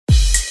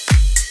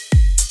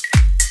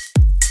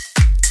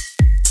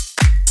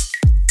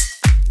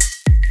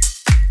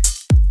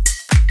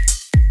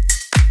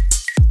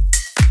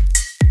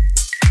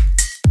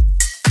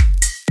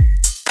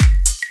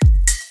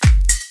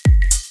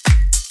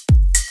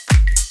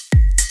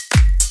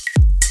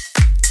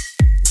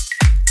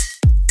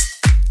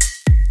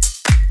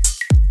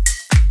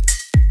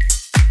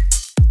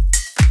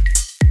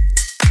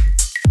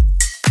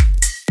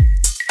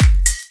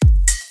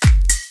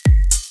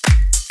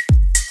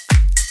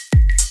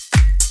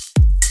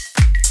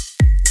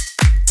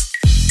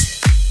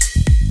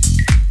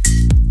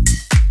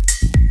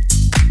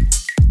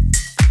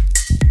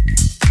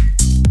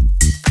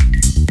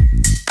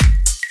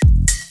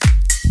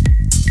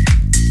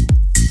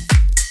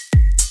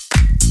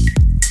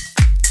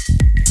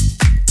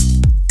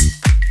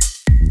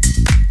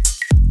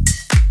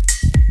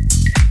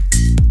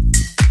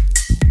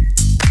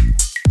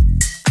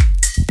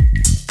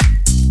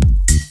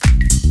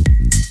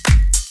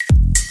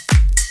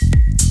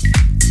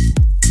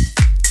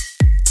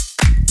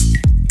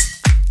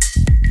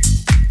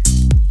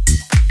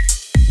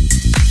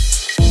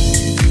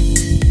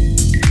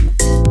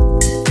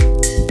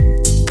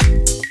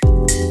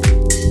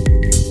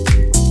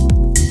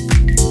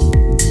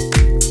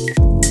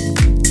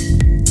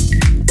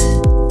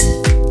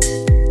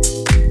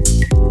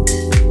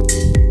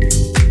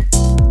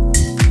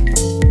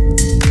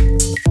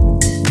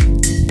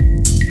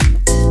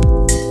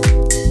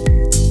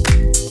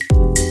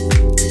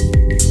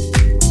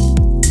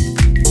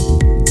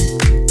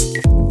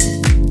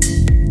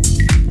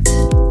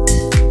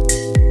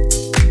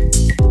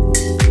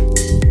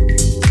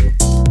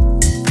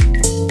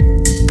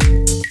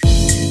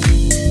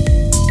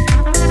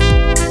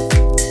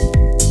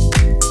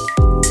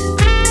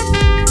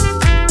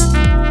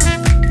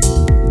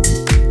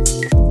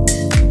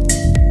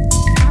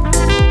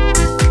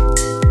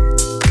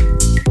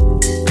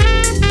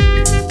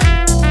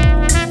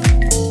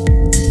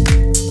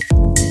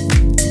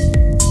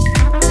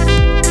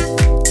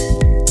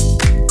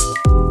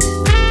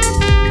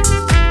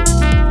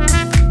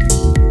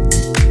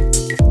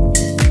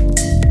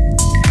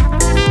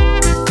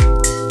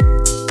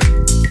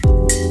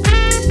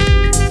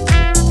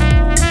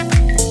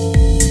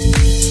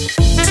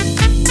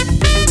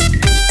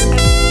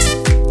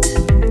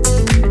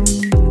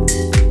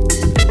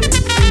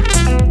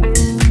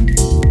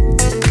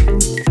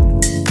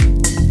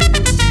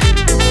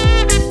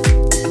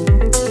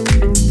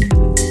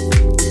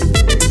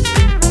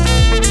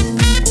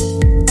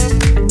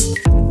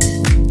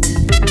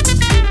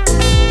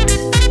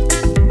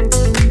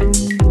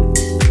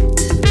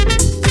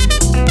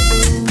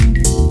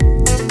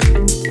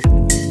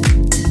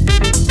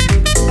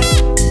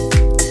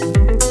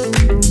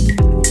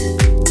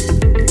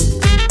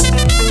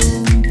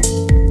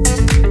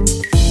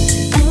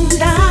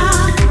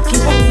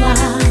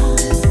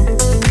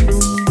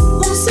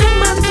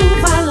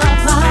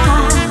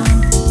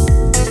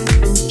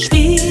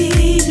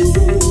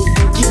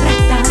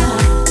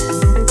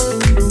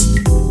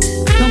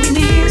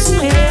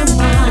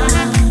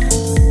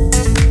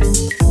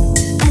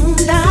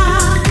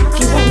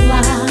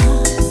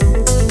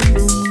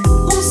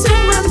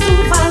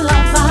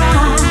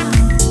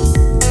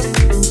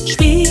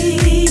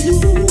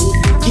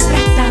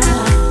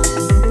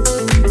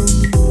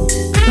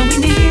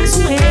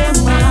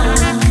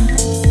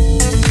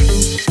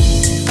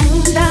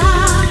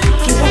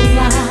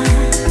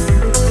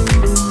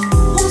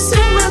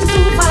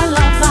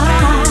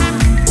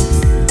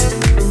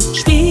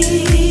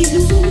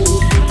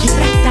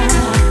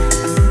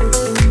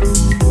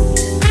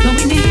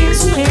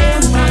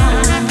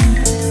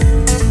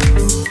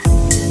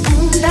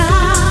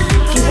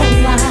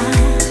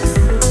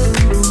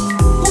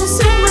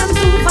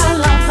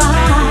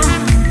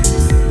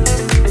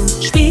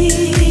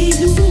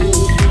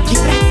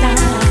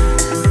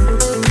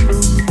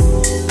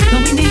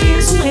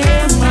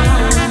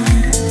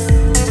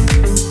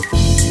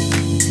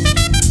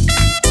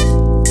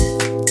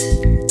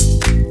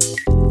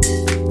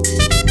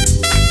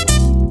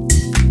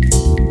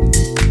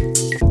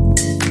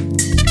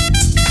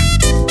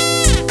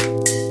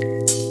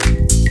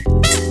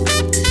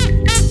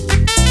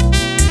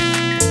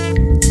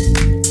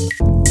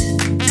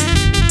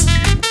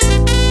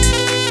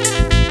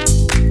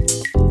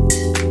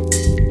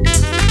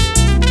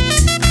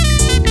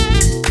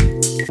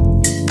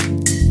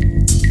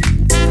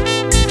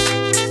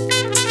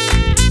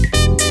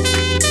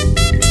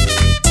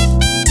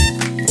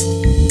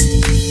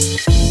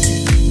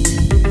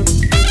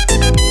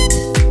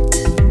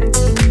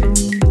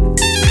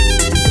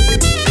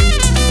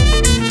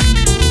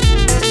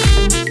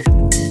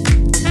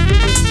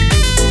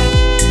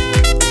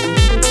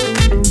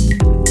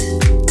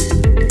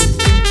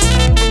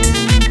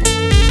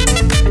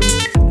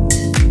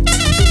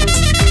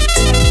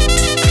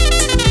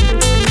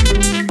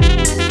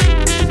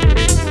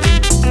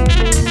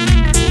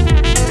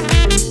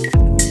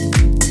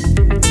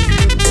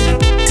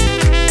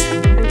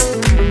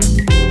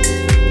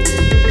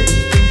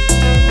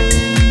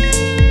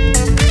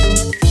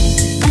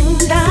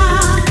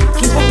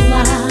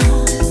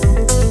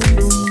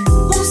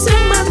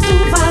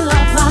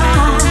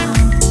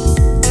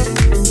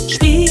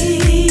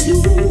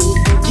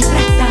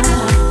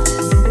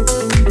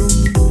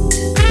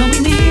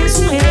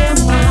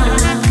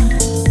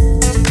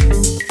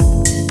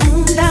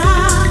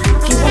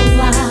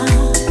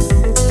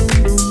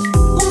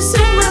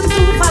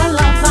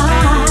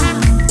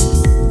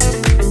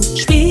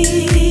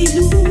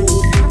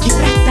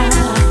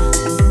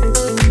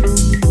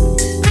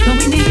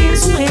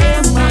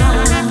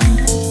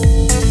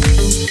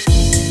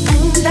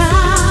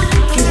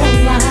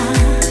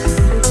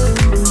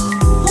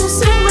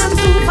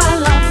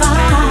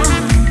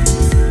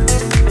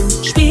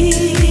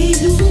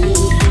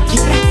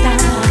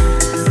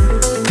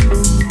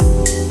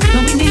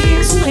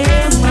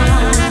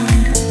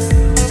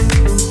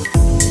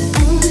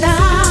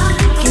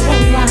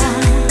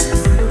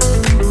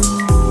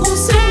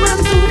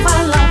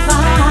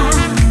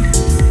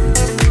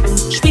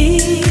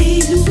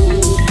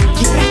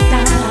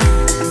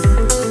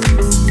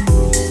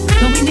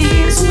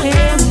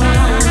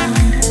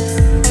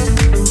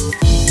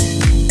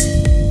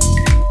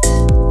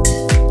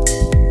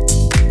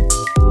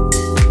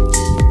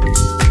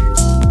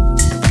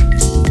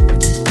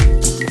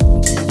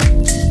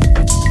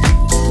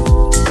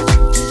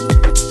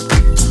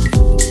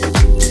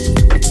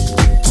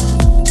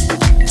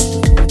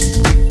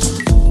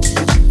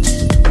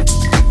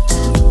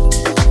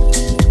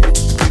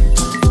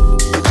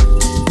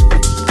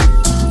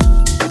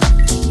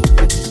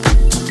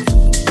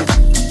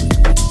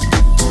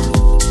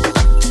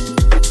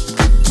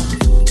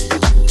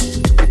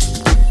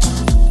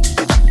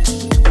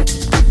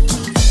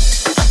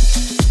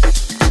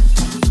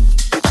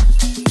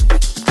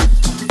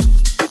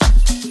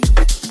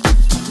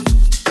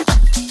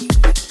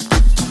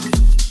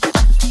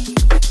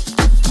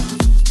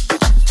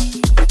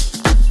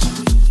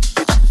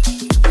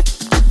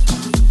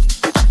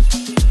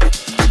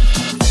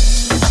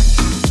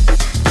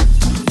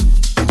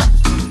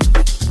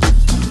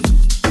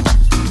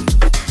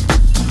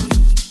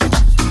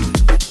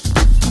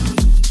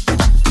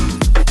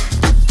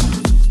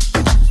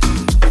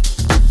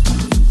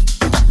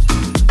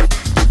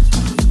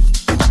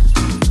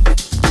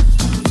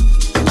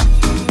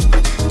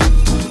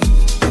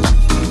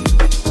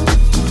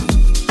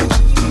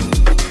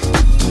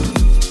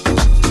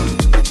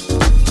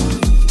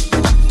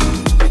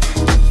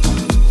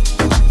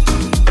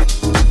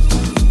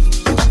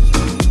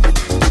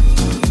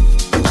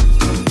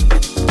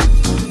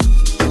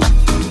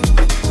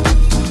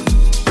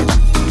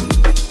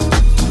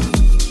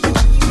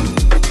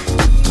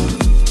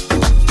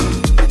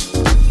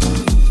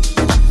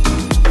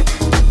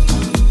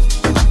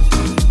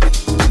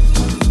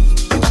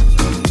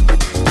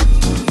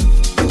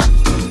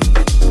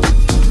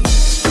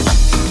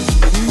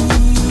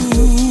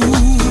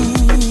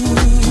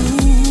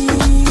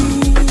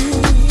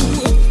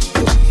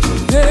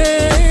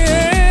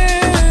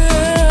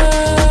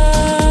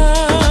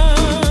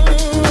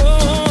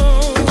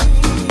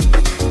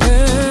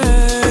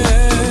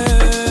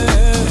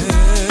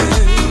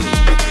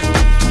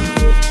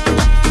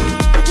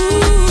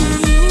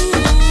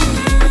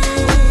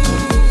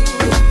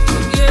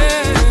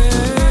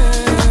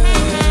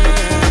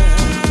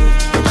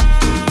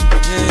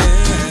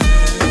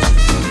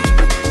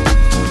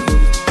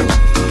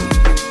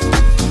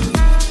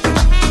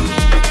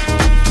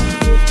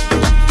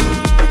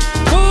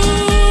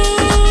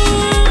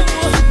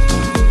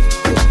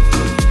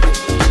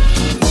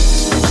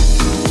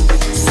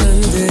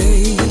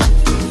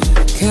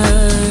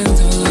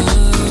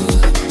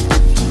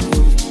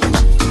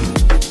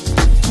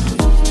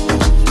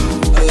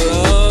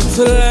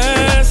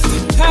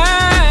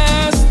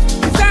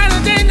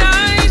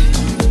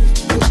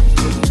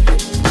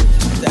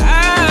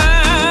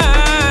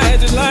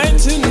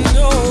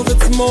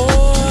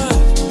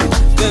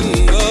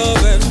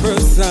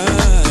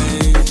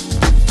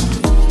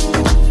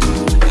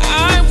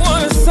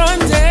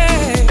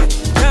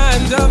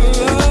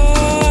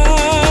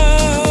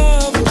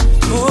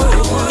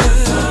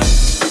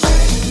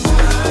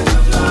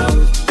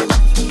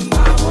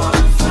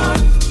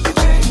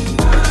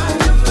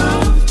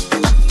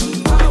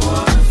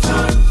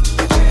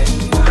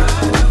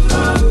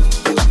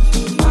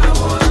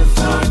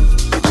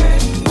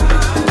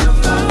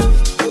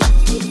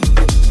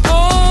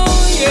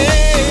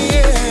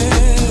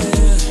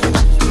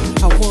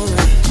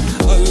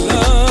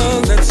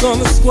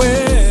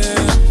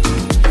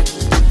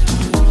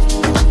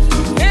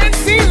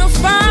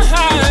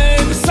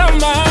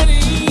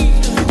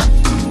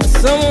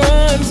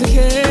to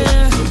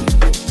care,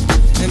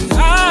 and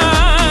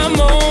I'm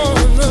on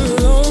a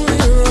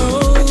lonely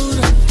road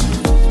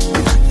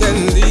that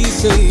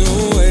leads to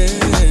nowhere.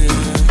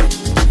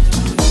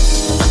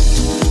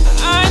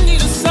 I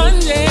need a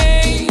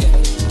Sunday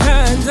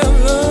kind of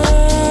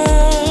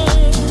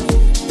love.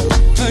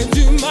 I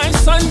do my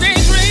Sunday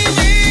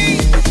dreaming,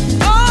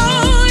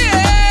 oh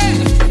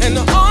yeah, and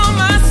all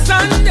my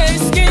Sunday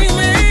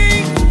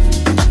scheming.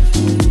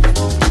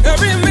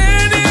 Every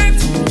minute,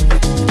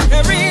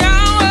 every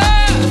hour,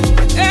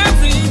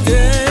 every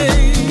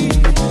day.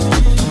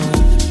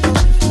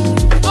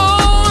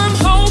 Oh, I'm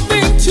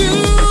hoping to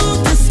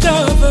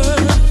discover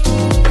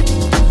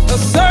a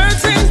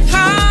certain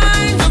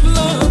kind of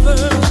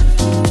lover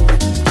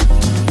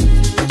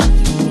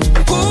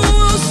who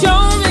will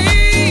show me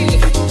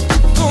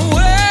the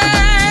way.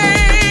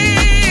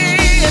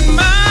 And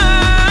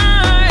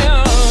my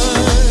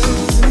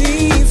arms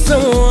need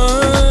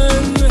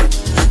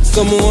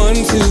someone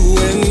to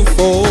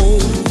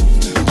enfold,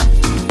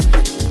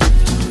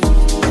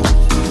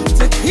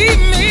 to keep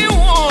me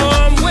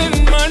warm when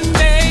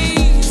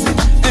Mondays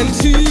and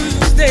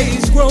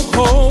Tuesdays grow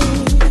cold.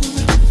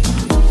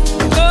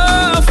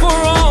 Love for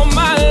all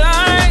my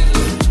life,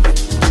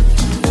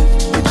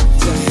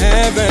 to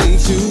have and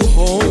to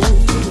hold.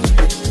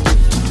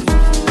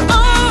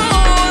 Oh,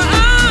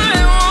 I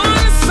want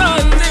a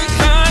Sunday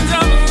kind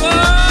of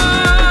love.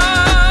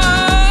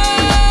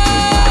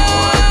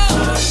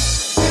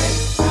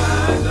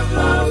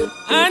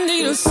 I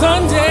need a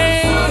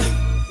Sunday.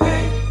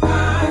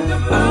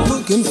 I'm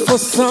looking for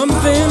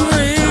something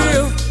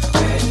real.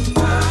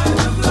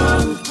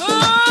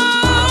 Oh,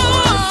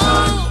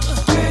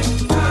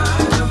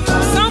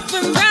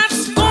 something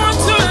that's going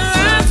to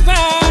last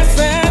past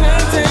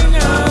Saturday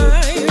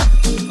night.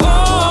 Oh,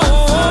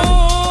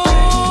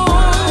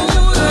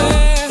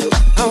 yeah.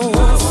 I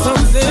want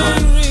something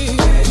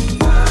real.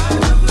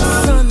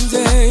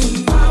 Sunday,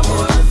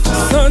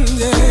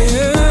 Sunday,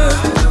 yeah.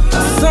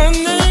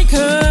 Sunday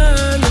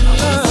kind of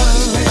love.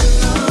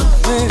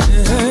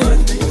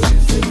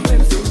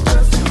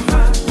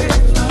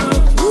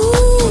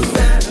 Ooh.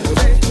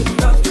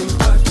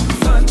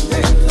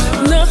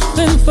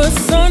 Nothing but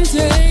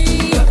Sunday.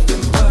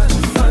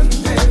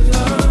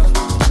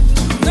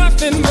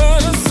 Nothing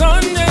but a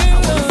Sunday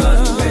love.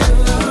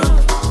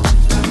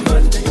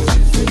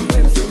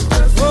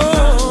 Oh,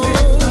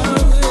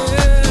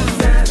 yeah.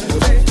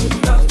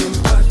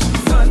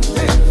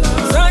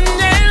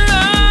 Sunday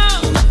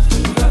love.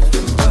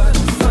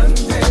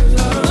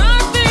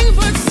 Nothing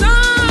but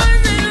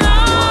Sunday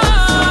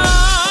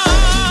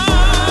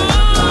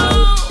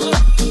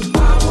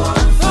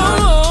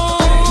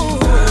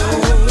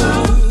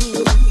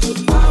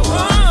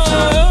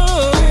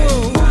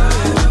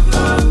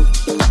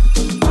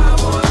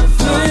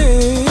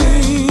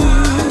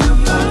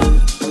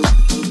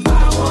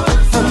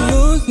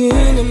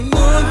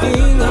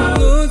I'm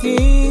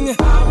looking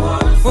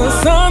for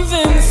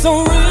something so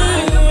real.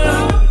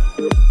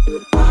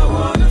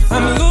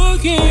 I'm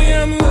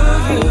looking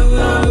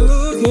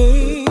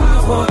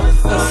for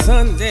a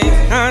Sunday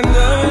kind of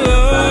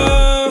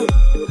love.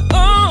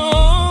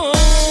 Oh,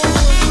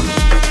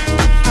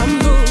 I'm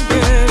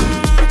looking.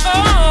 Oh,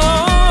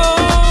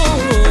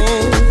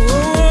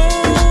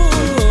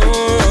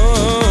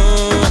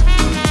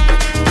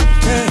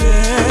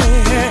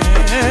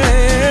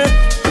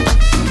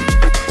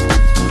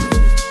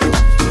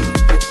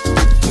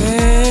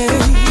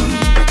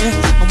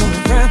 I wanna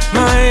wrap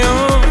my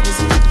arms.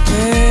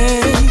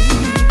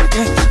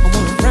 I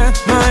wanna wrap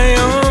my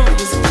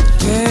arms.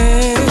 I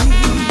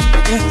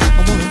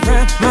wanna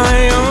wrap my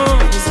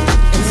arms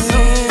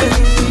in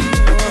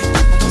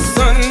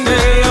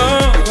Sunday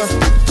love,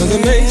 'cause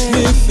it makes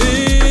me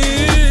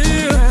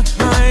feel. Wrap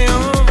my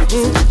arms.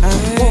 I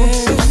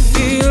want to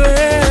feel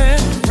it.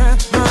 Wrap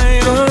my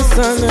arms.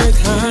 Sunday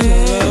kind of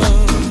love.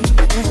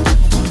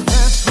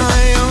 Wrap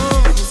my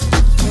arms.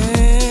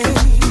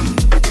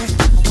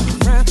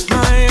 Wrap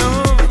my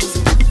arms.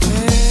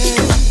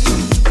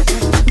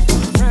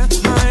 Wrap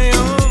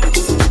my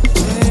arms.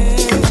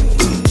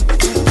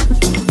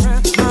 Wrap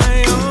my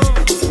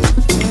arms.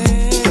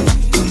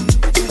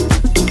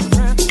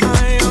 Wrap my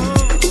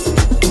arms.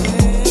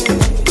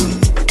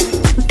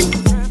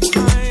 Wrap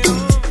my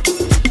arms.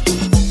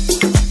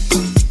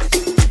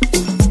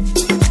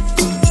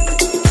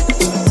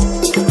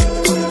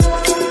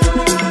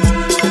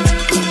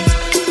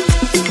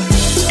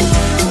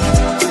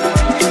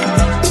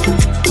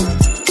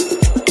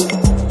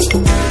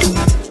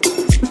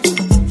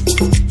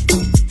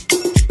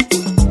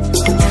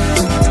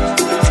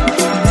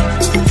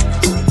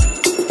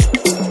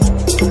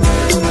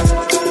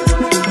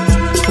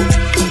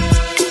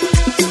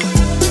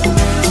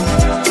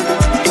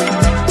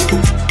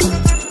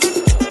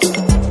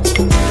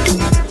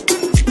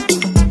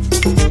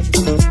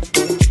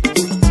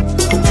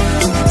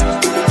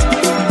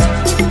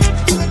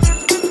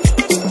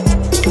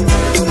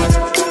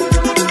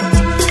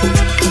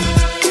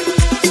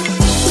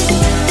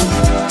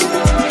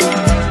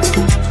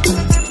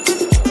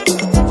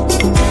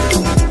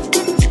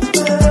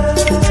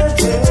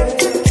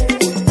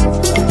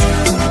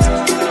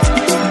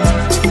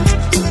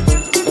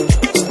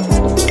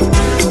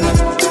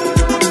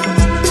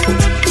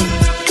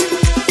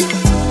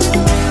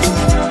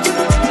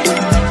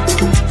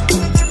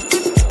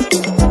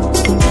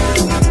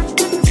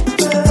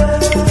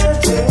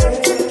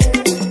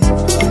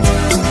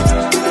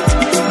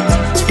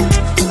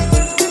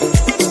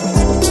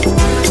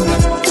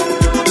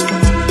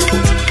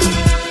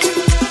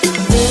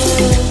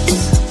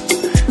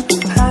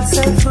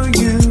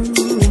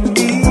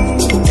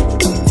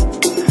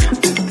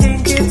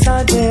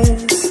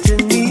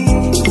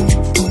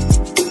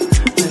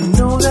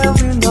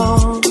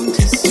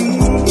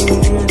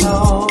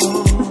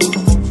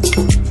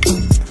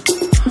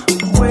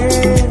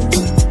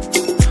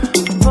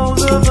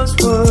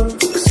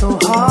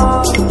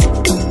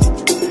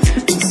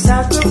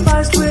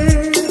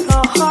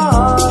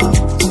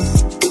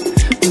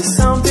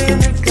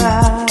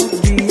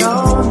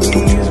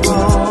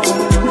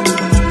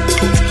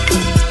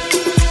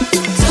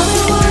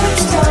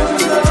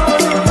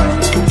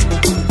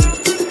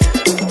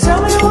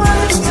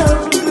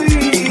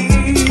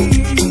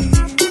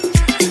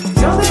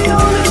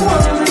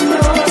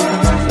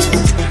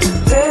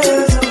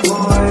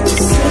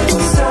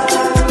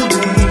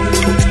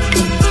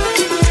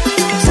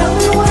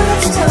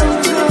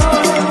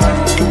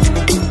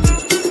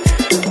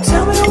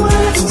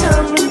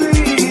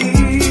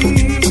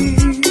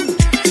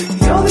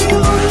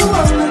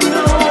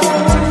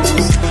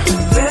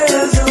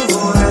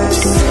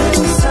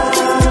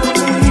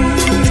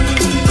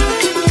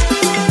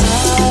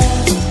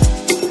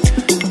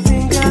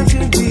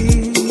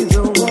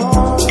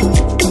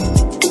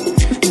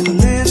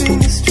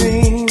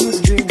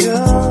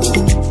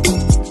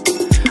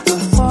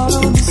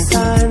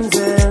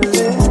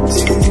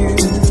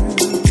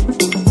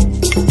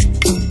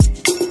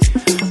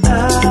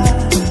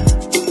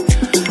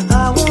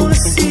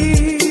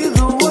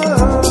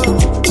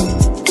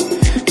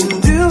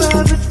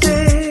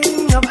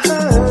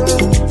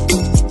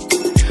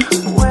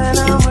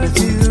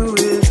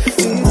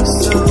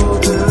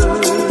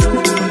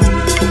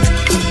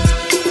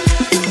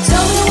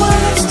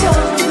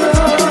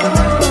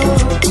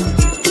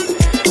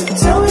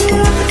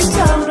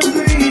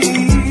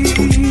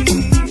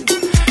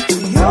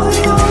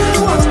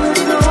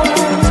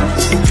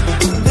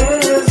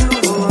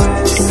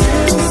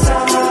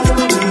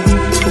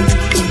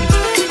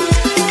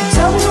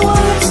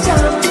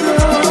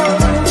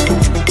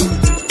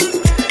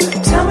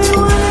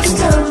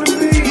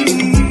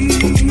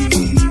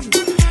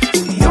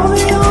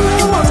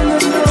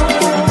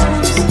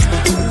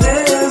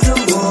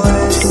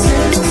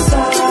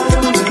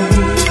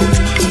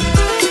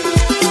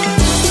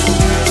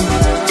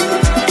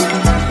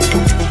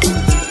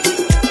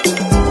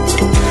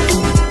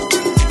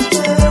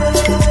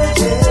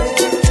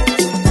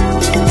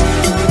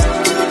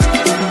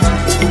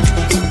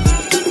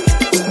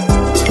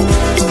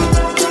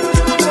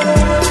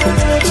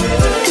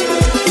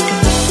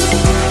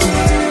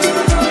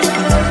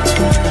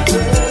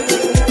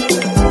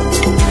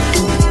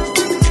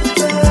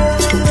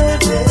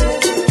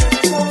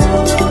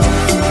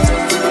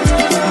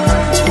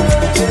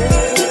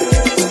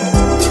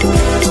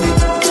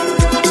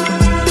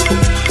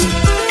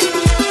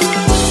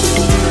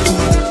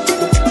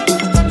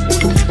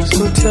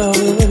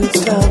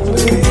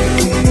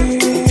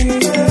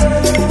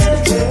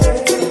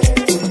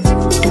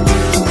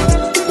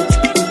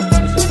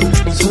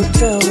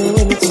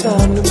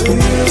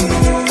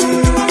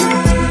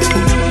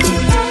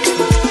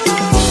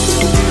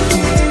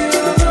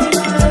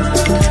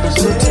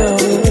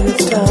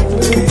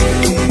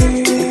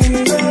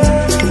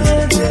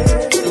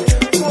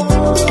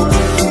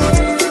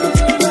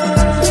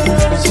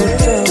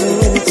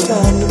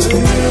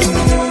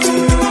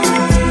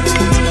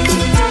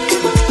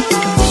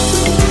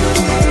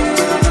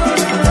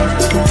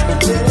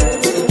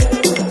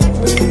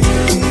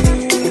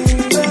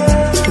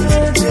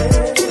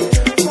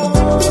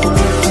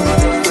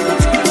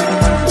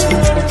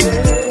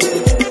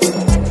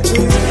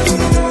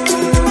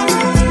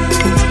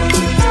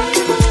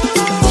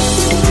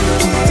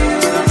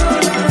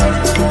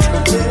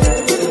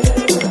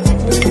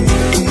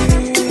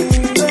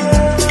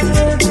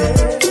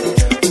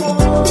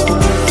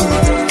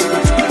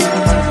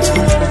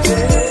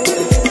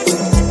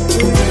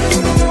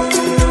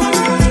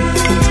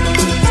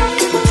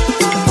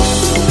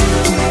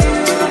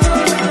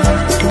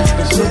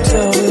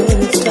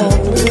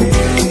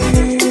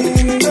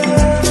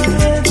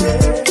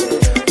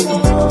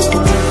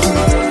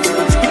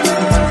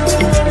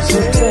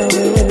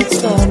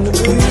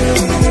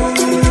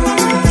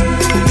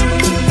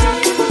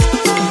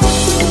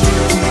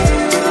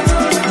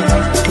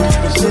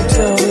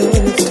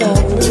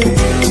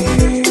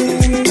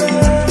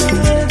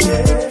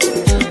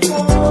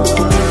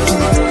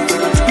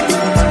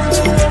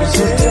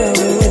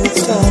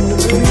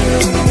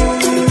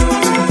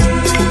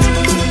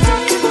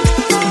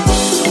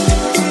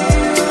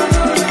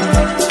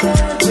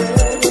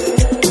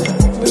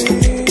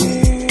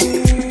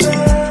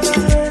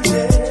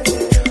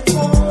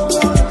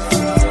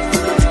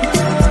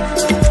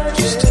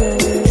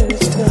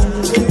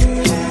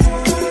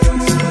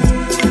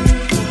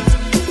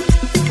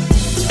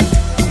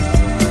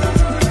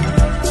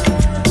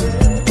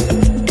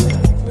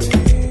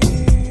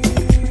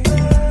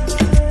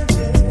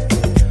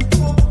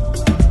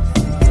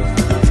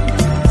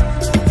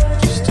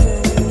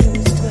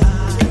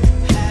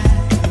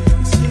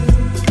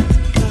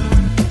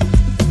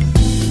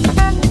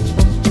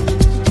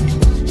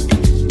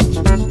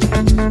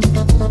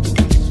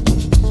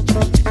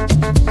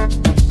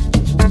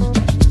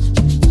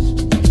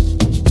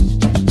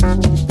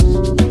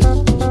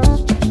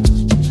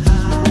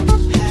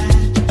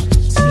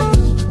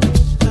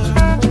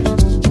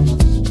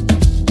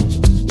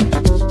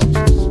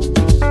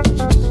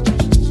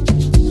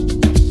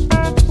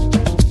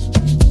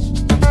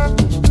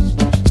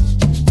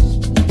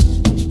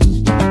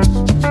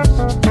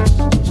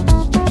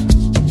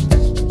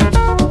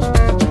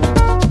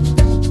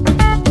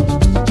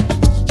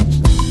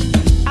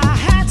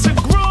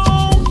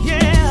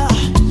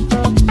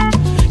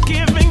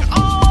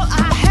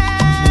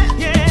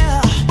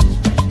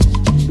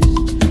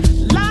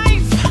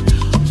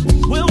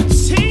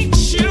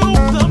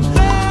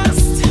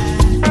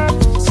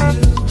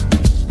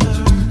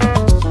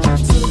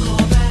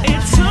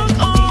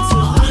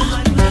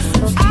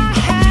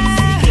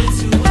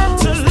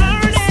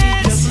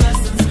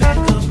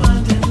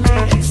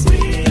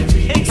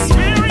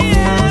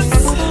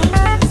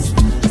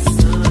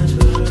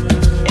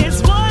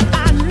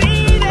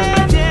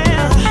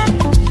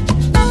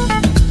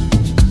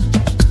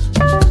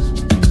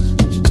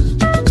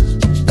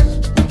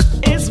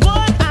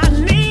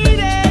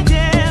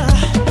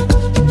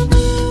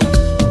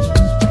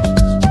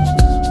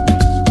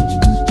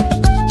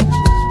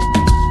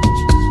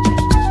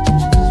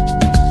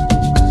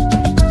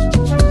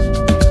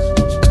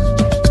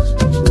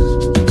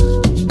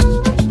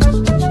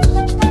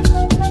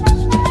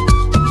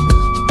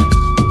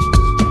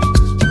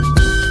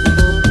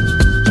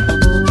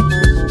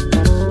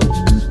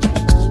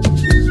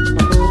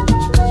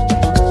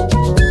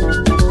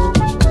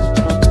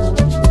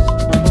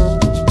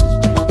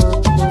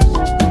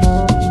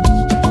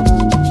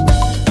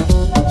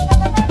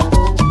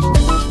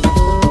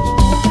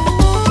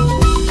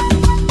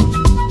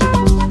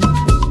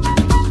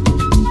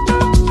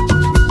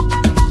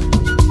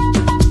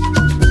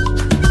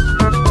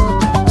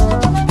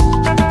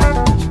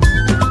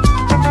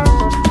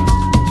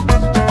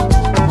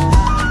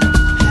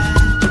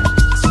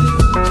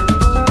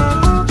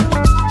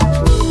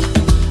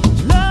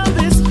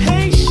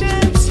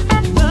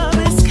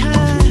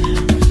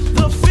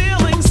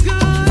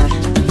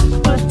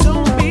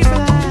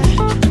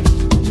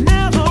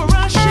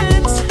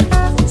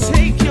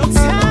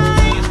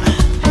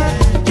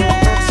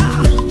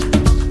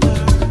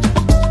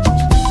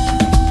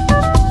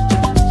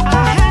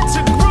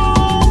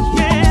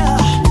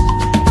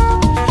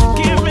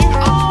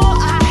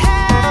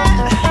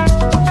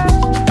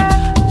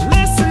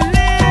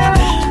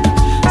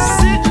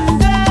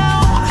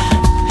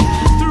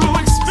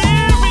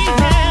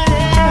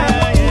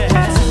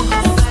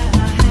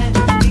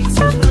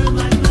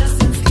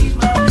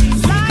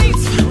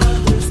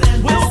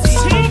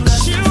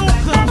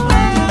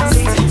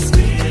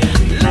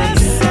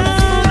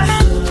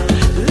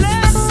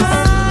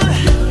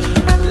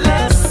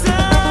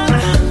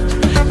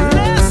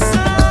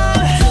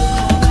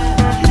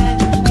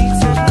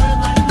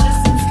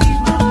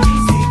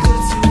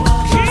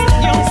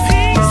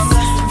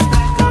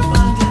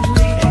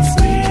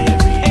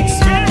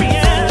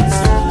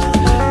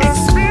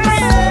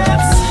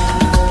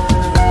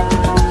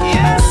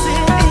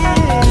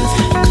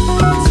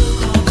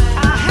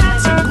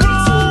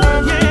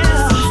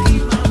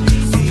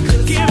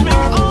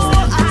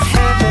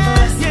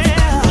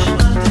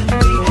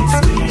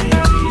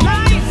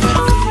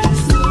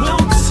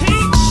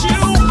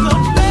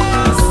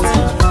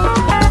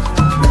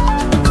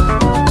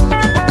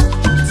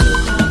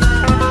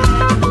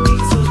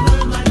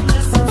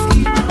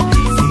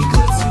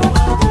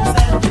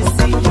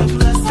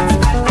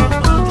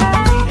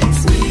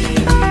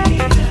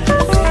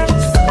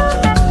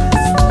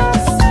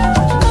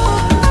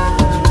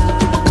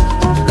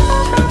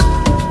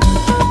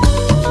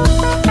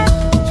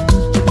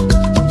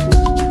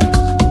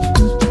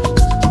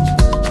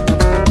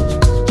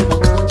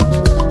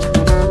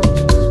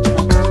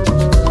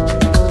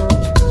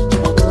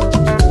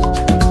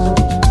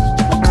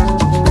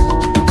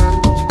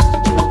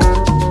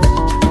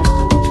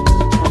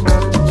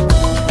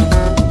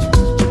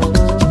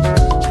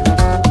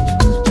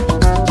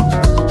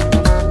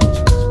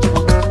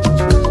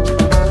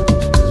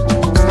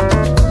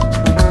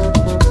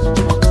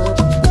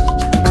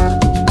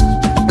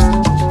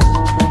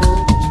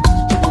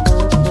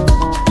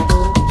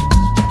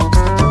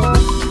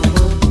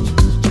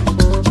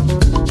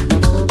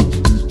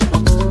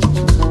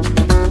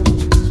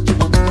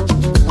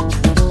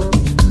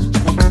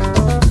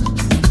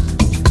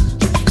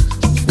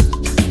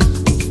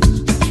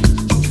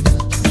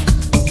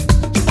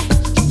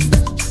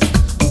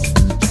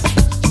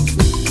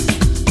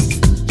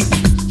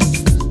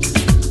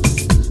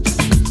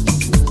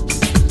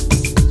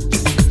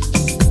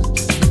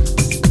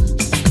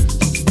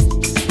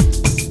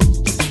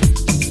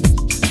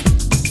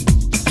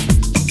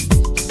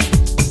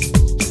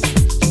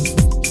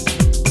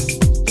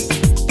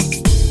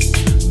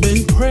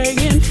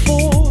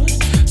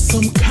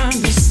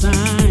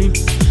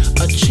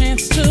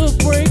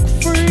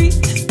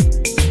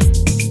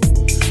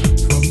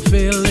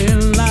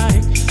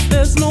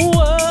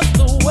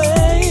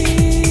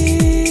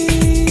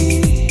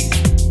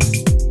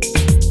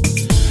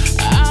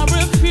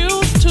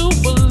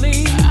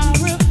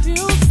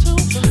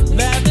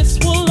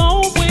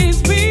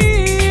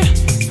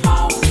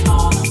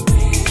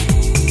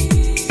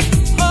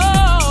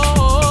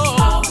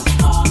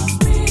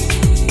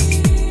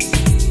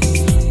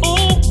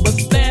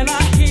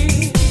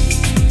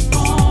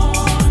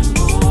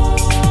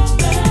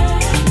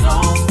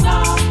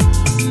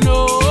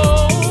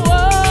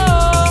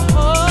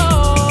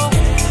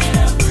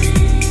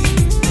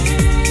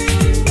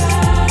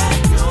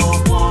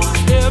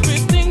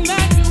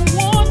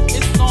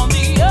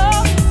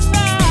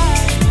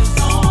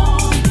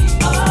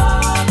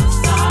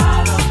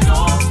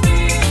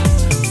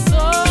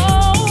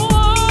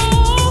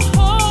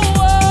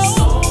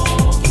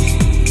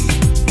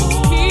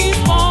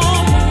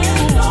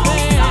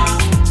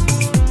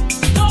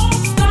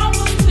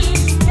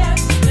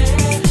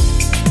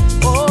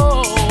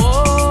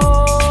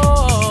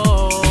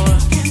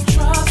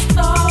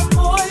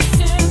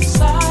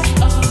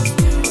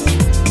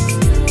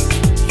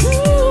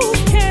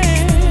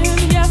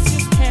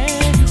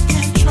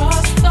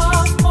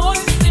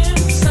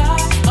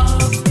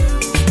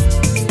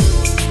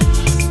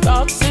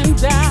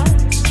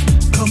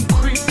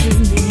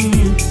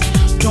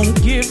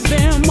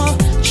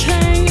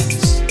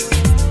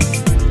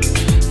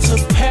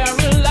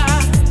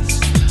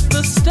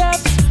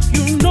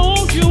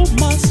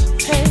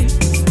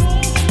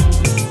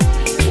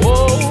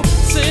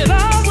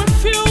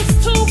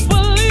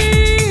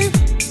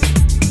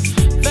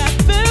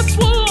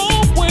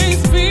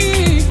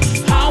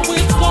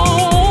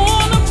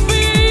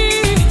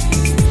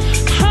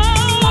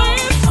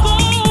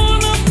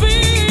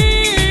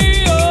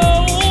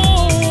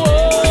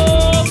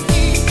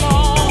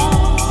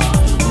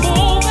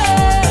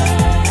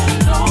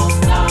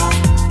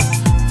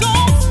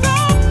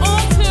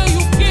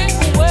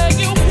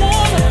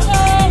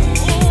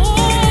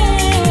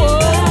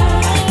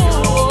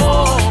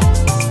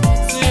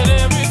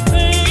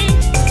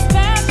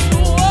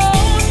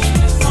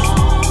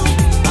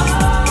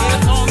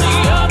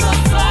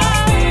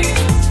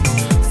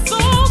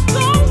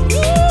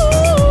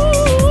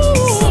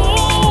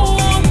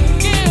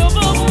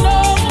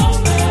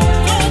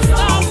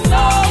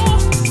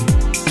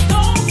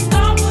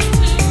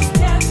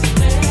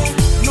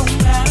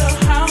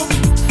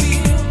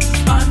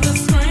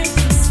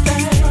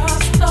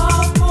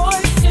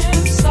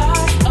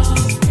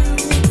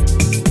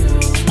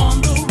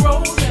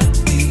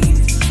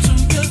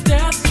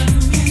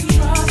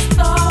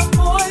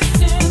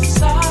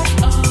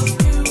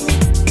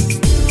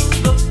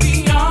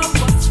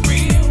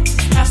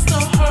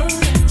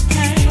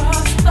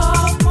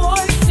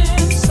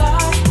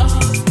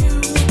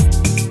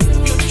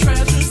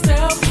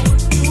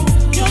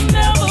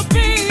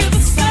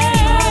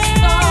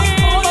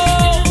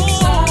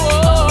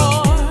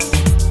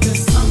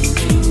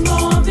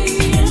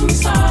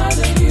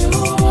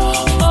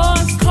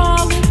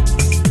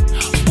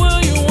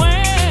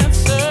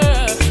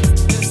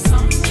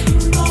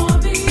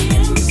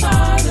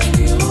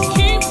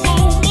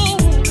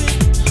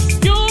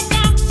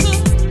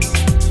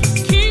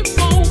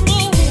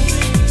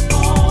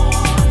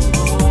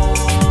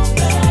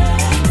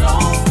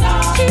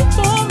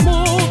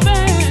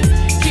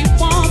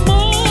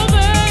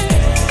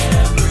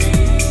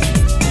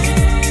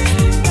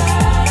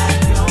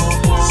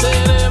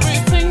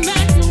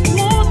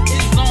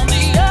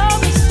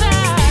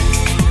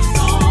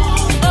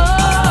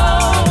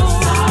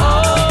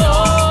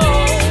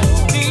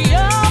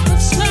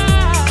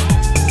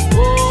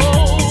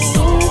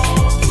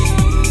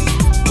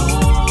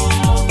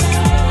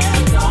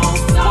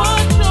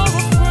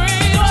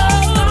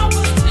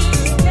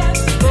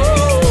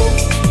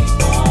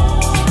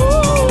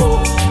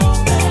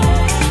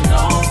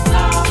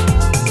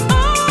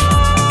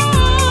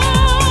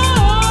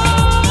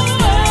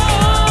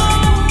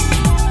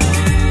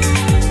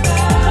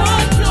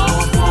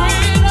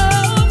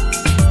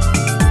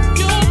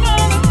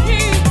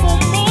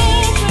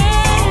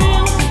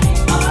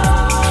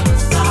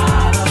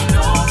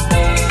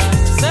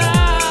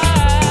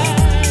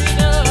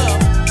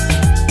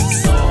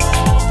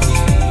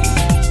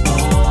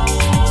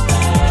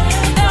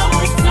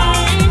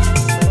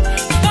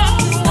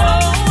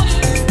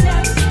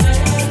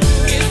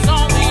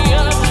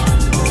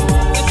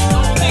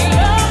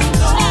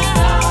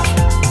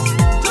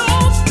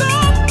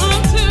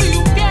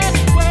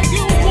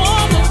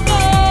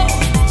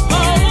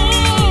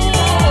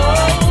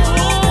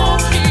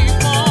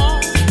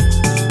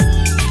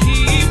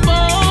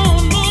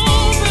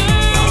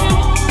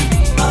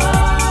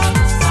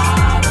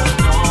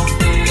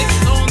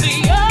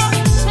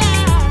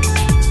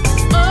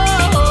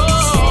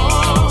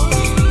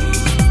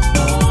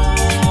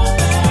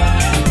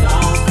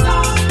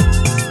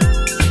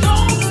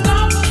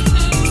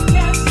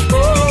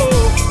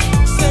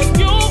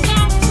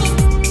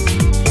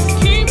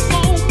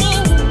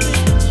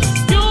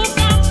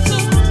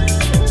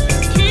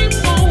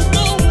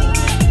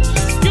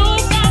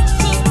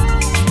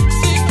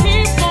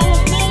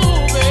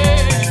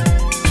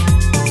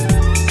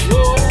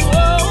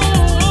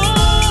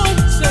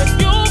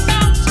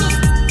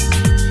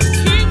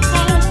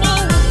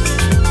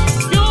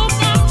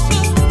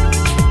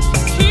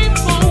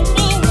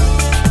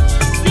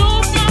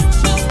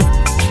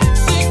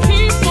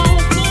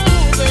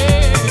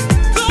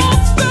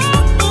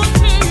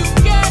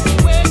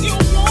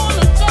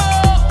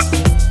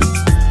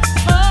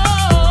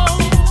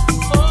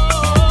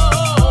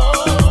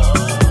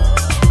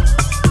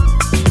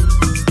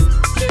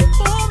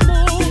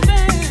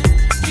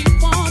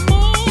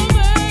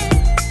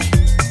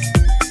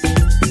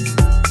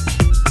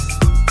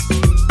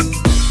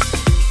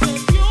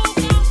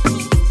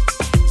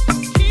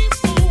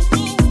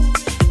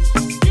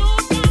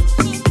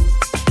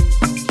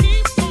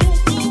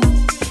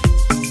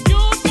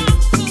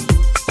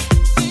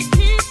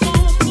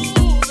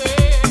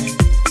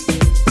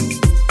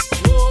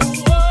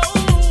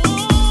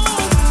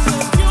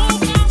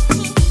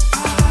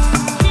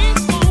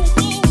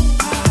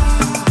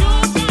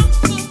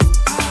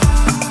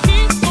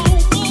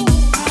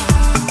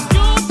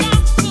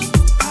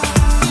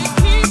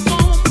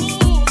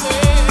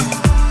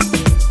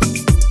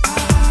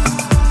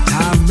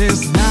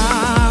 is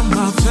not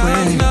my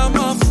friend. Not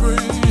my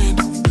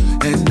friend.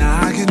 And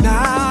I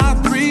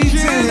cannot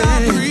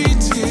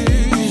pretend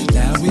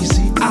that we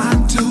see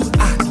eye to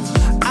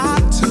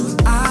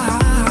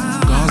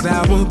eye. Cause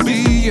that would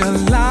be a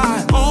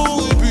lie.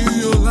 Only be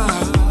a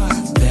lie.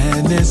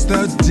 Then it's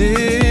the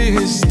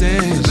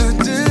distance.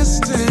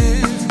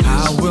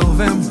 How will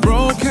them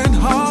broken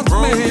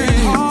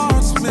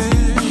hearts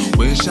mend?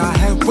 Wish I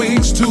had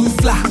wings to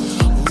fly.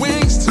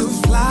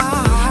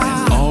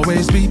 And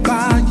always be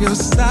by your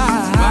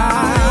side.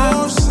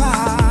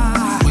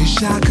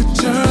 Wish I could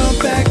turn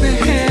back the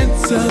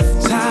hands of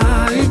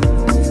time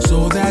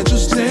so that you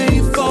stay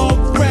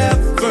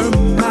forever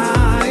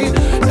mine.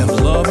 If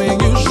loving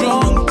you's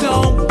wrong,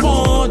 don't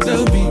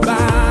wanna be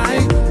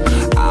right.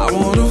 I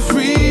wanna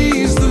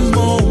freeze the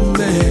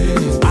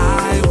moment.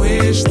 I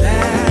wish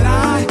that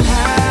I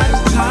had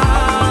a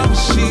time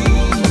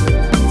machine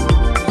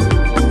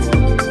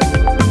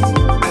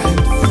and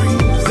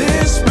freeze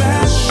this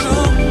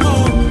special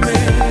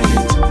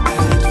moment.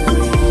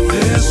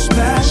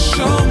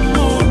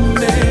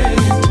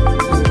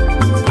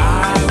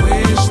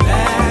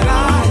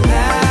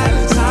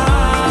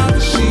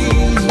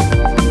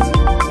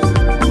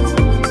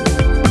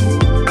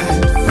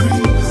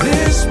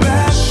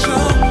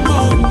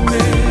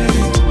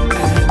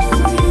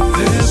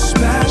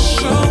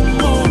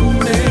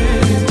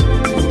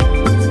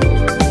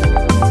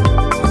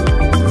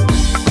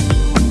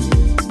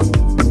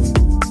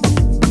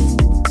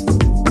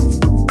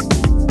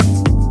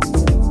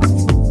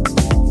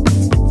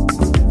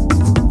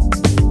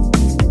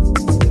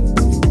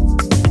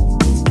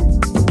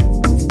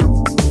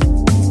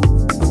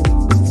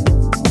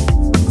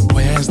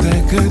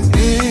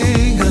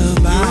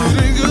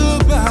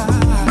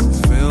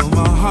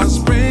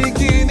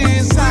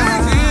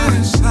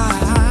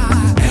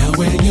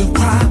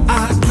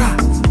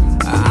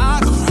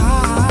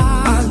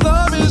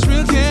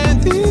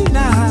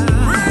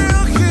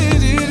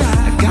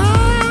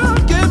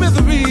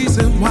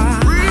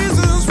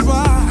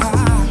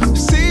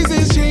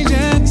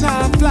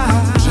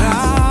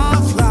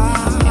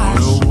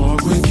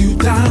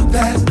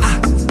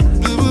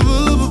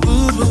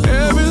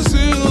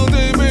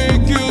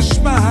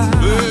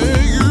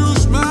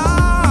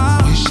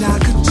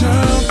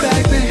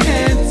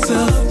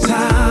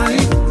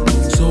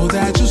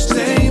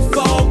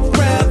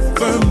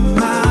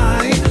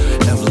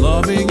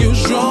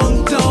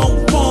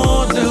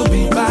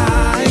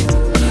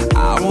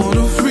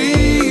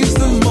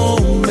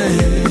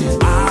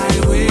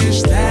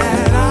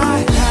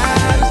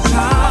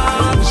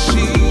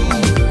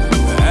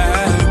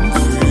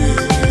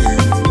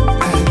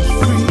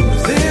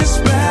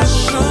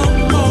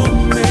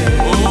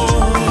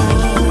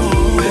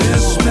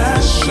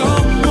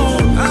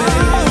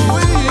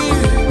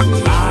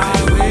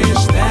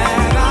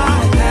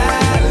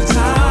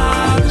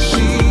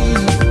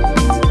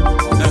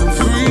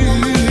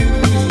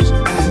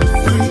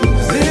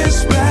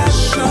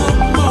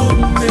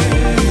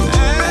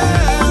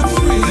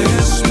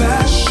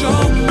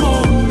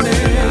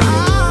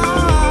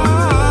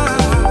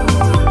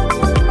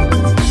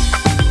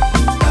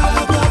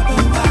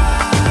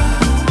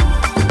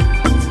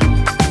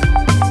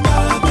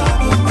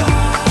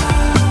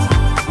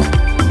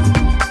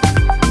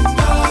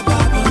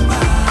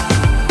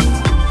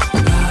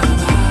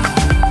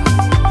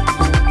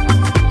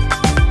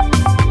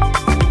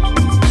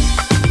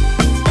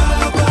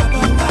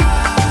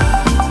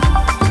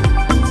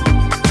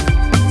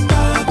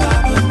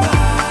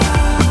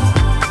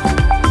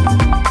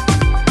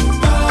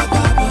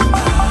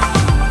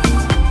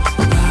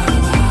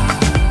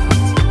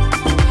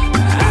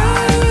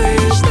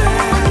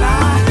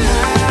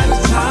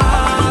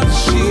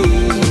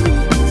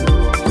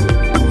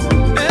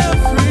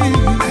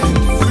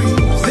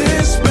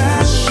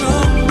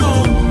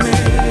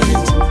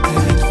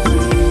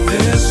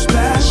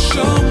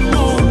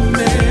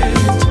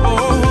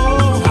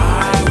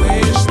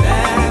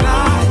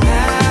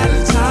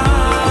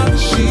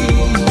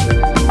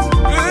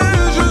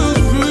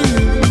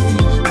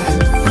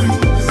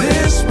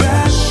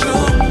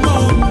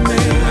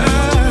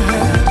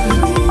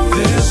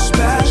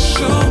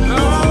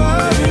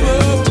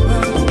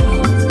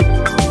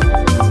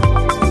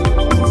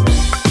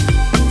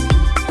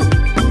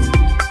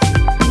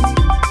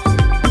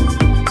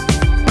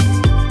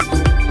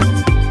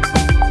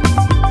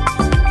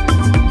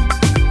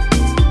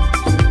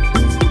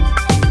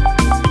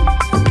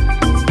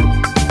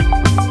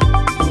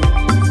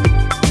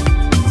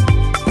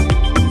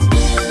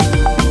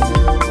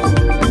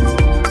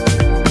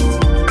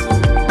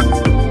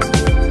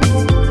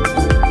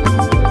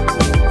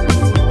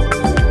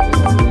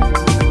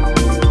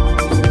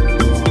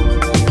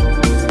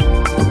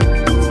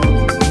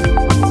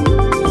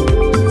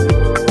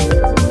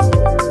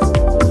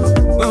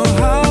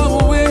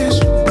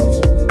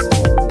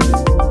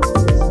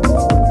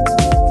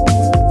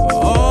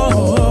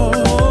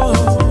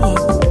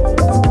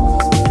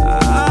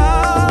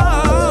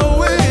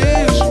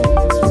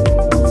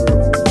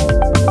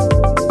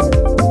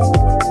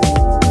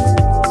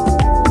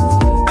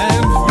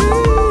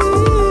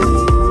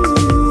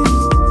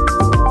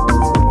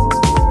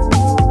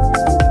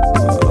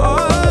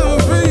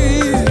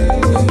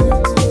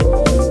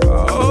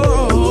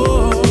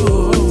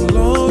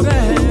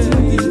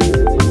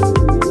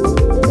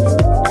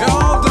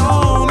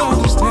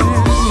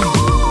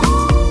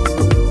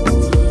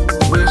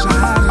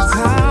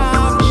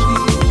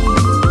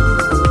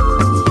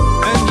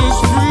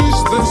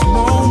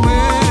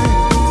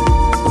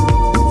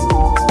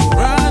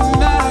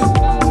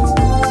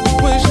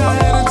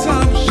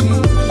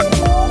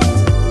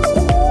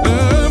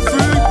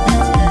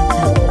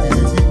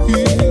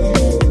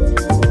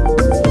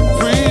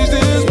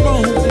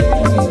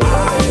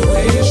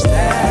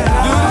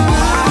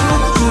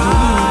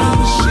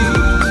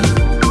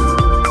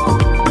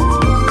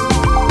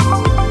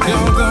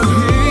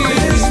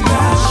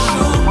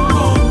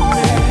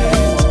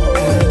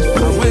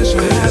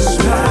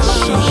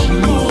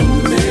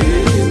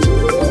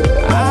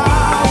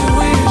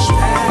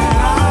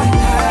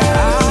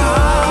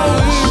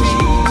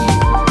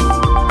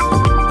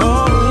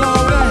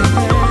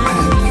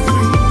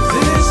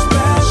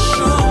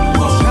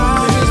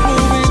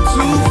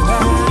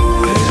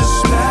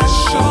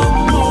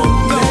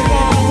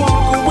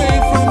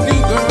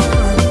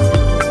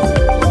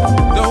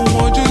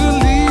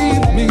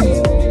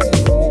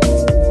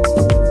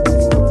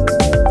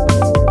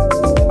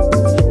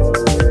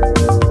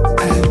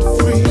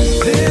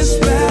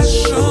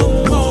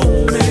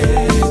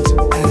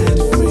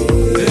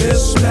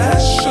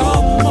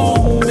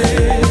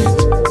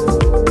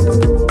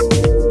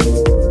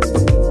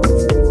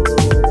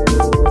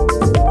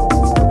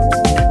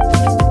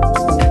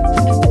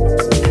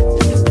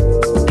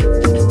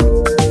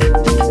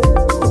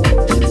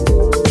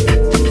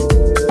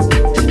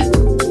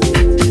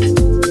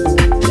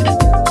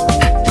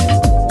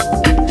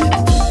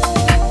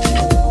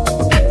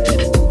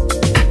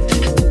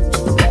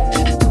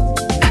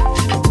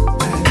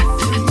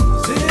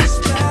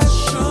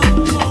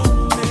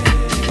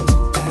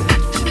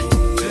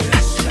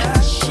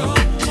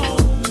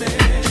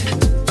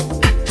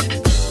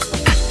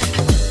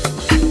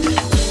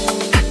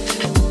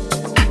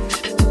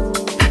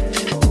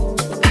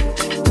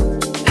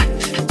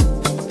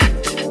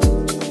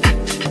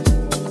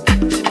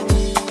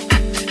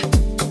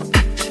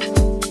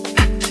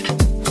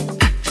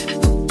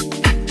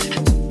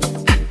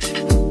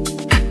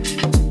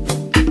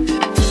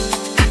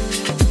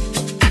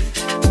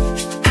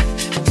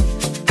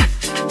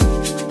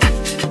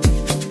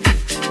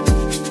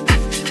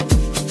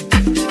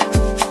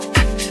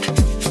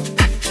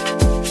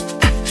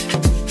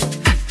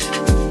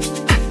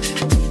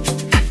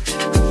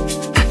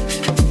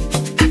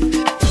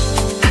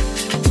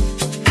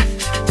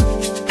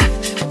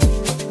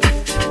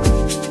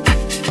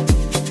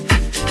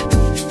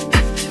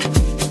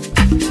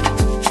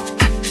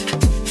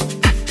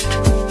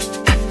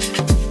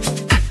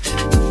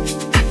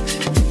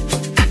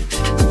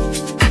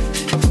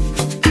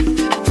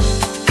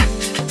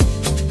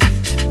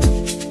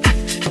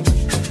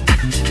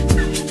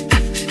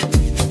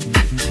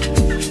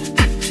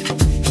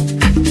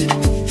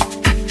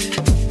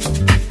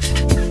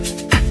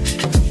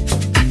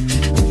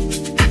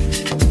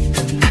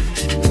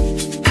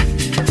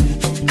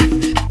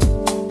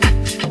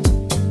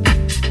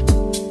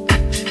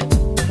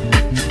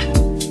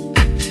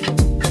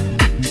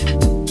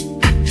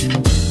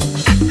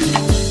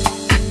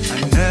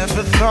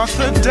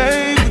 the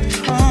day would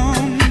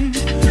come.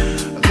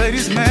 A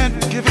ladies' man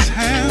would give his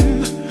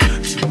hand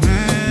to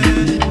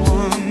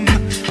anyone.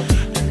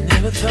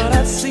 Never thought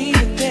I'd see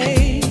the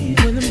day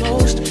when the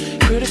most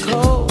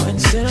critical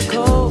and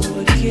cynical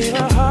would give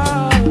our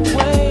heart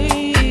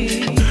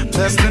away.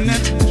 Less than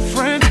intimate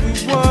friends we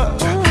were,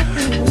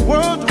 a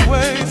world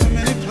away from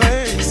any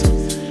place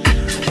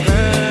I've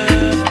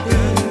ever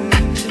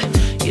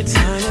been. Your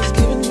time has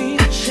given me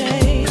the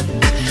chance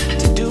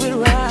to do it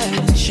right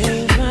and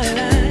change my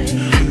life.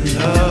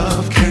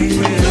 Love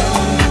came in.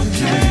 Love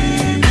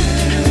came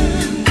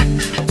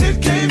in. It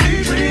gave me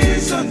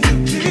reason to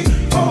be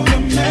all the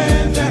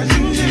man that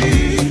you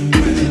need.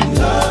 When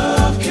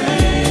love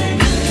came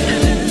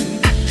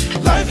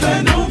in, life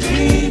had no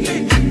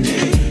meaning to me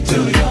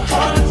till your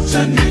heart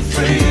set me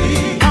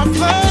free. I've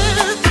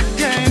played the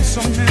game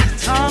so many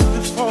times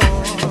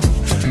before.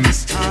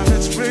 This time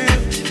it's real,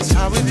 it's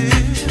how it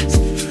is,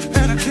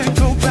 and I can't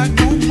go back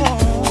no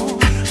more.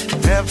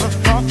 Never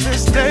thought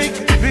this day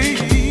could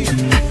be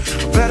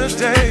a better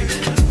day,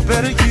 a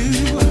better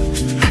you, a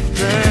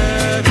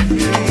better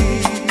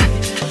me.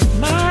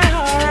 My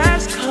heart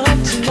has come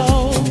to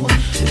know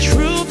the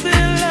truth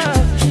in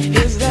love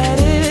is that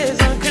it is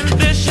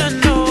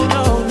unconditional,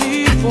 no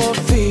need for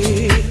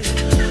fear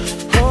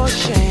or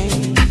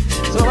shame.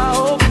 So I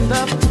opened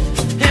up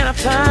and I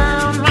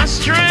found my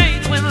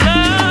strength when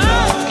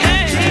love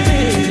came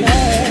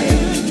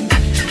in.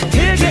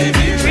 It gave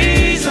me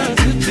reason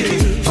to be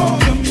All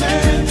the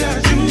man that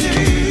you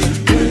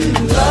need.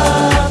 when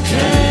love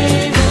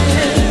came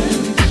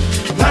in.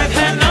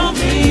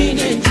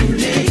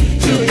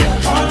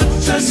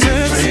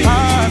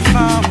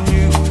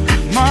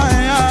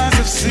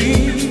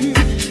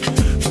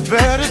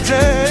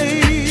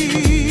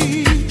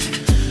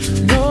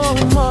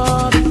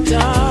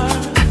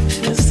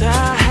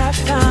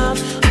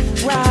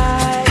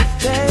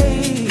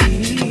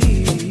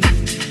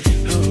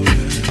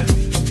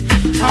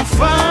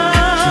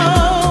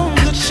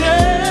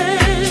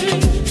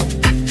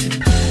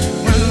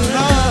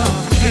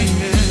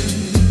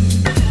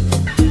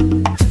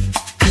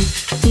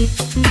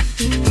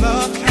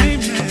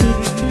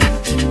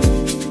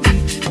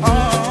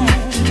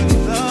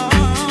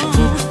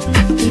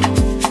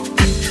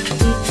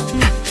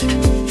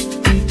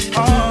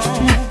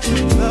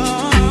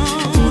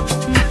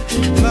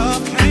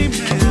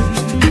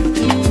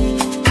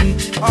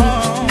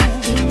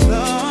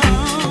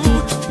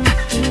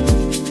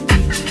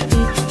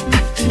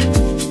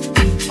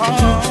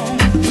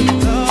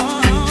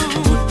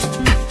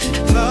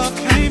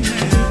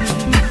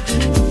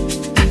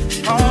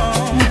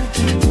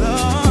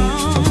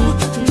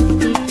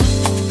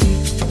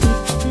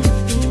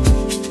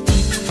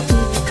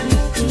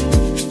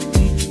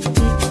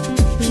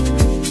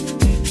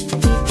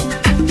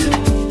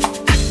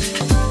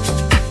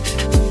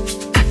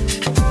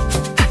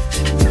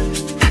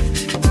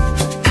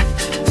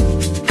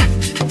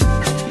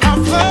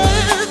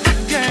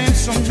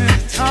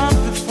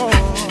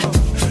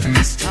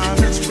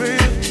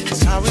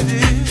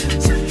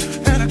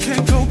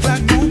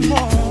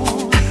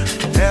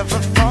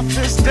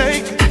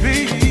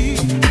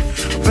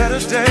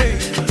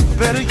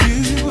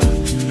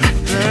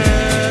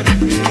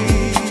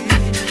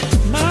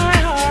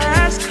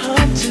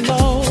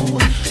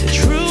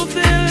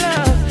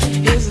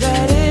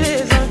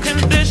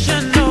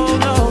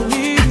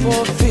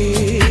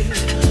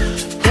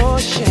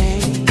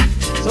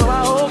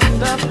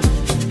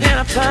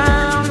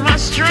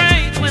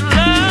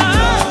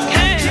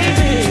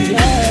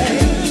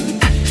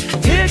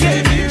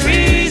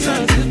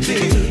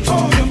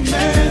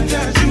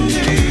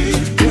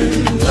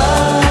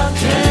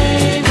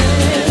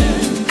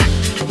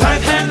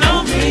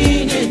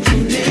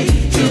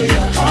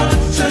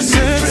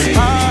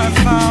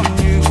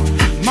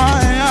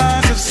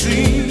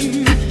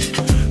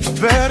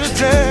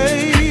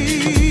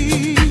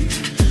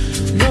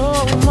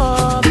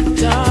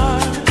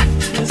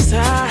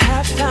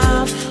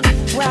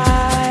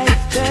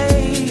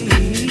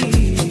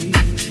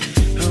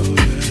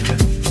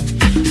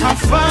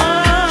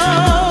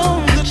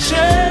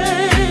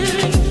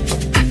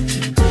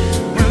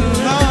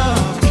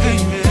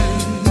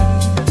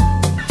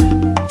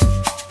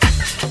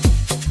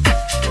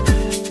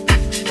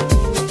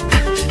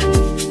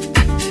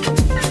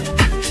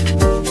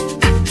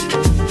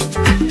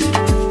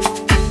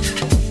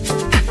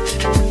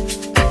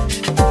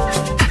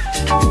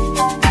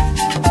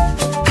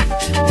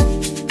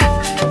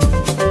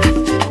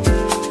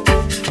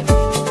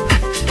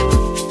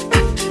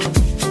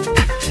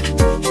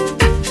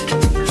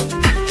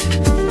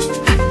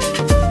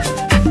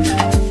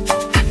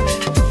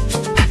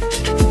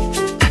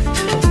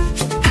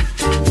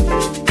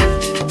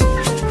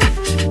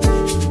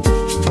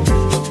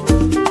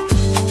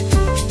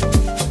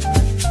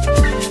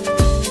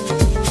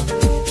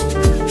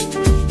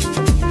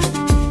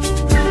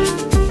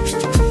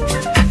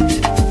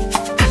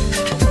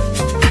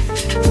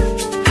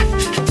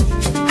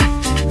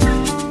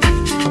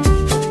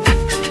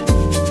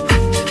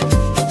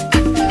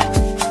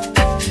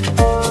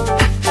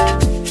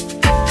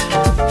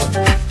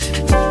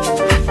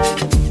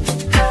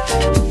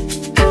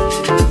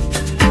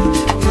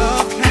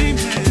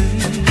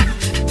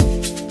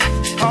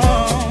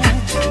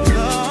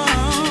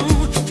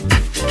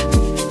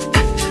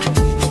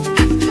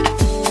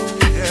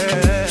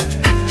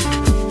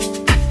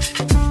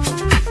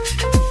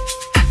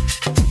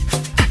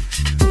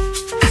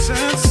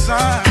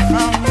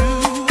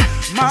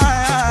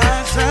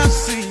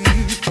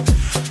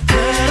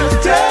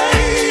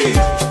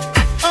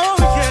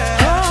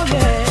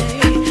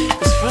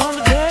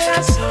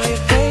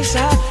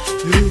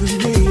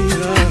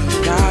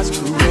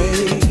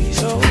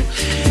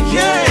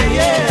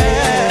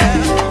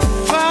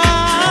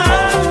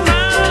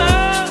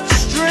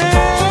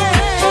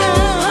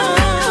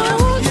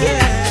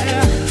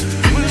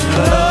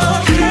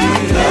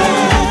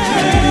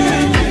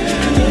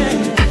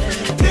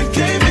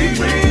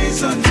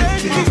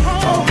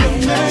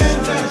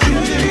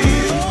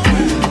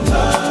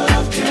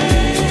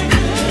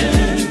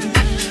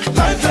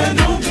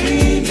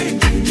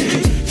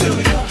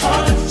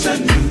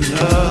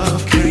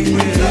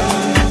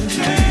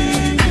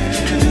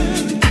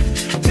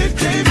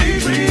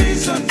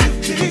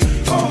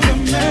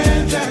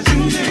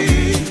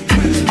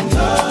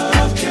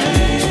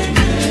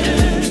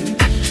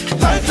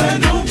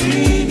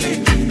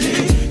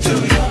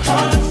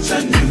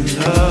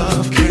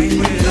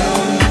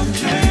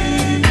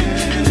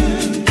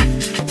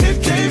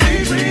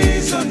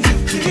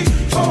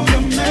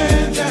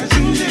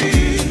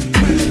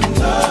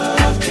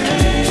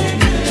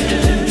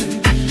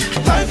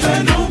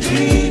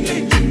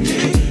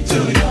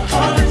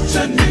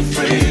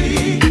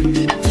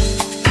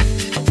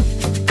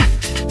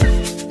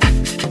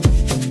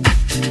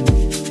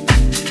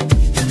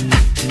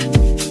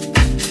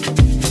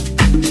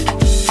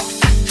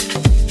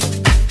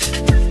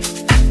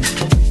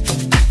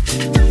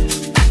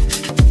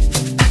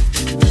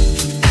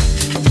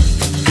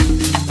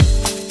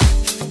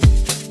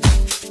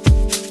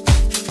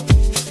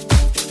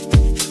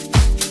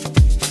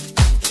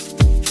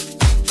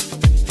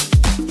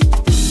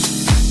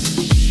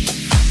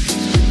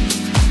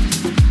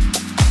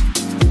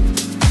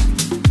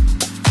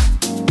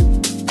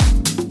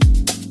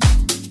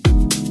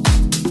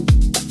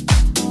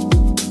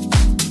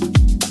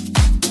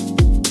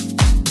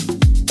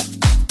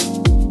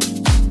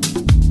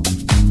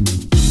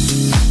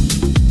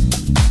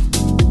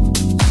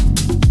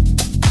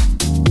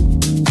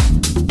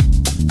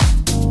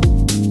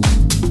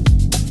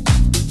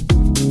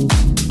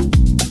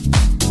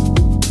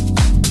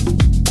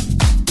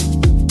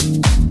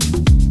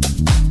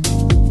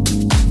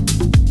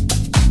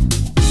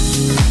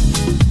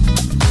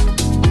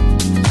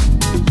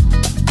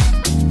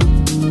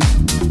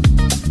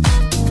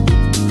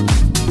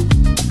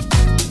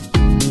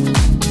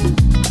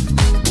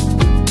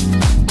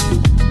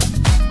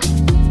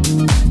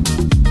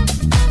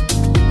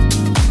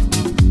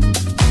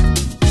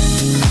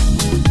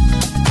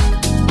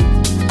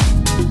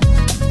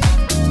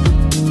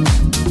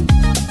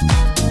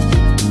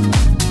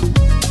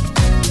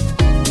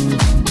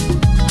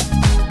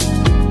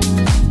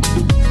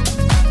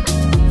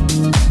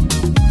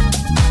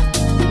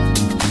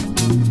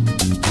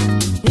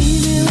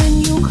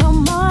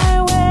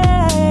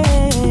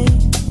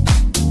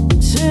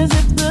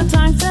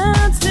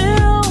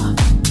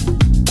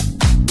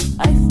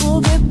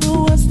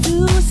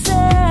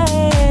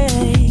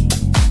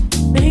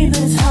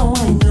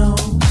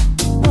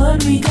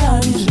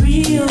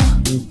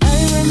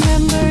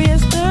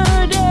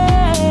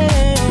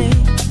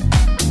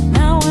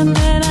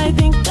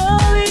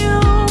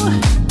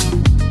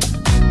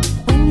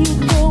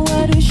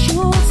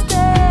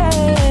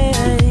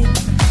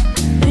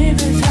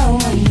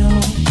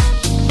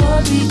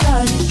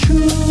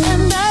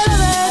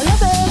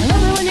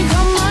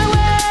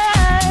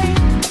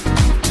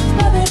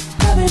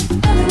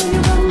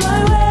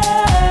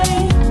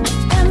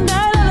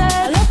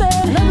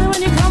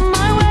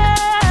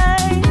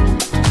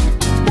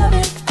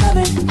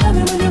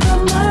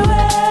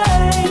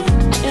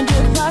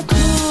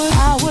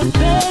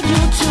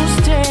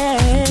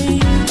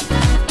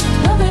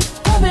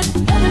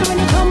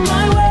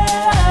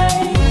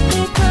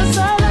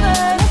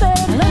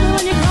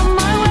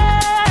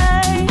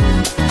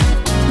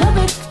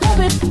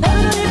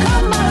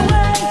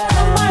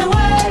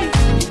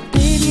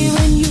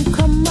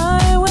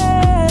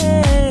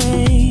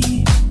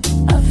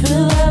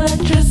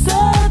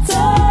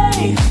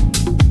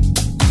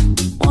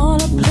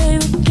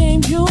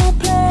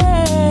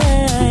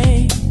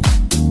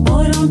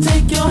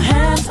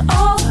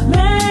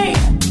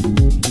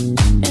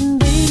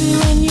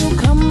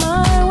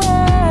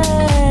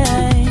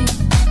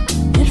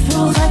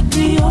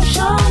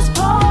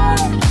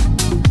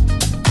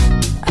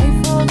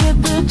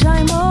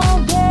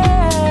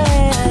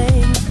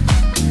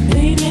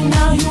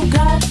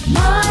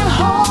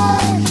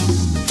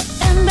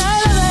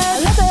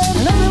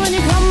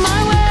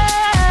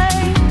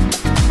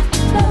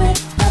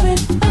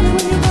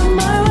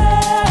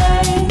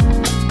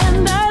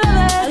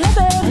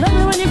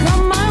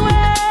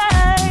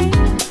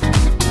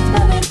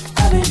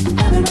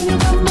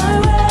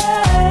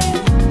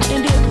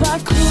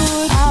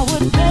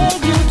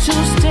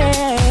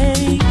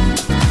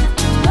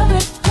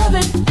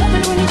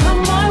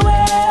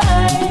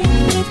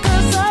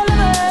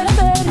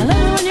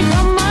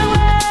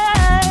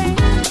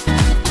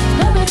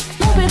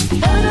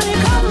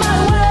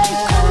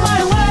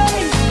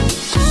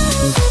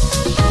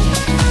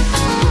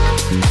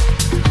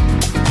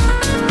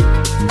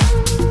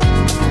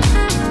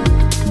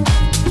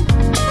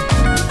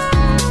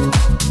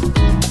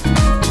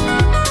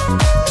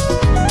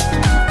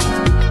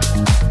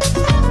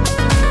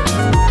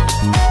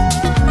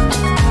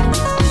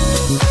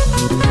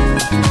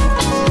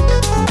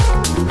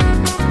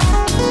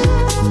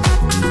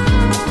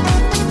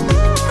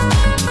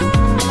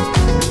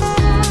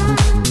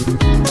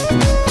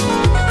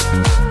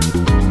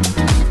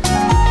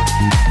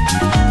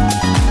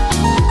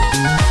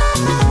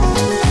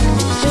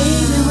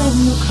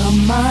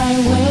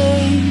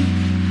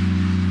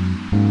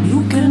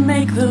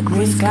 make the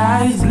gray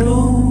skies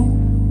blue.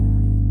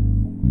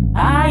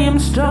 I am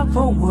stuck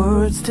for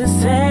words to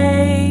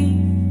say,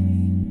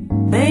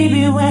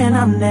 baby, when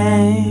I'm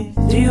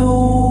next to you.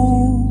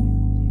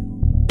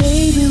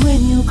 Baby,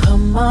 when you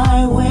come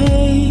my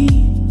way,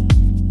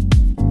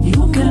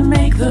 you can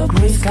make the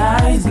gray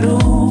skies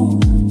blue.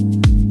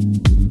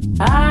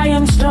 I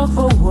am stuck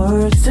for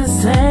words to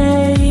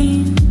say,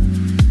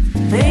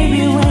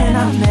 baby, when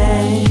I'm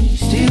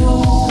next to you.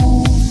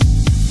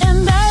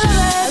 And I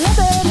love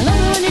it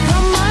when you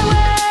come my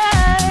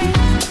way.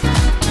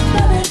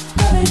 Love it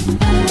when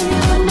you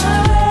come my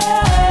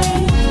way.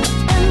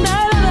 And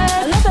I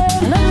love it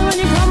when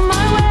you come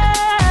my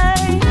way.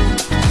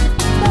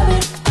 Love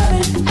it when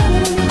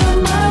you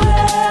come my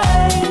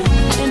way.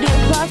 And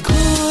if I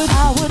could,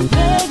 I would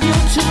beg you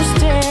to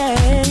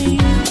stay.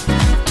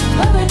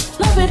 Love it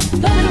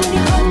when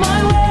you come my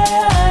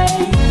way.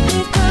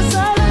 Because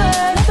I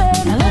love it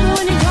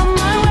when you come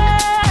my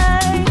way.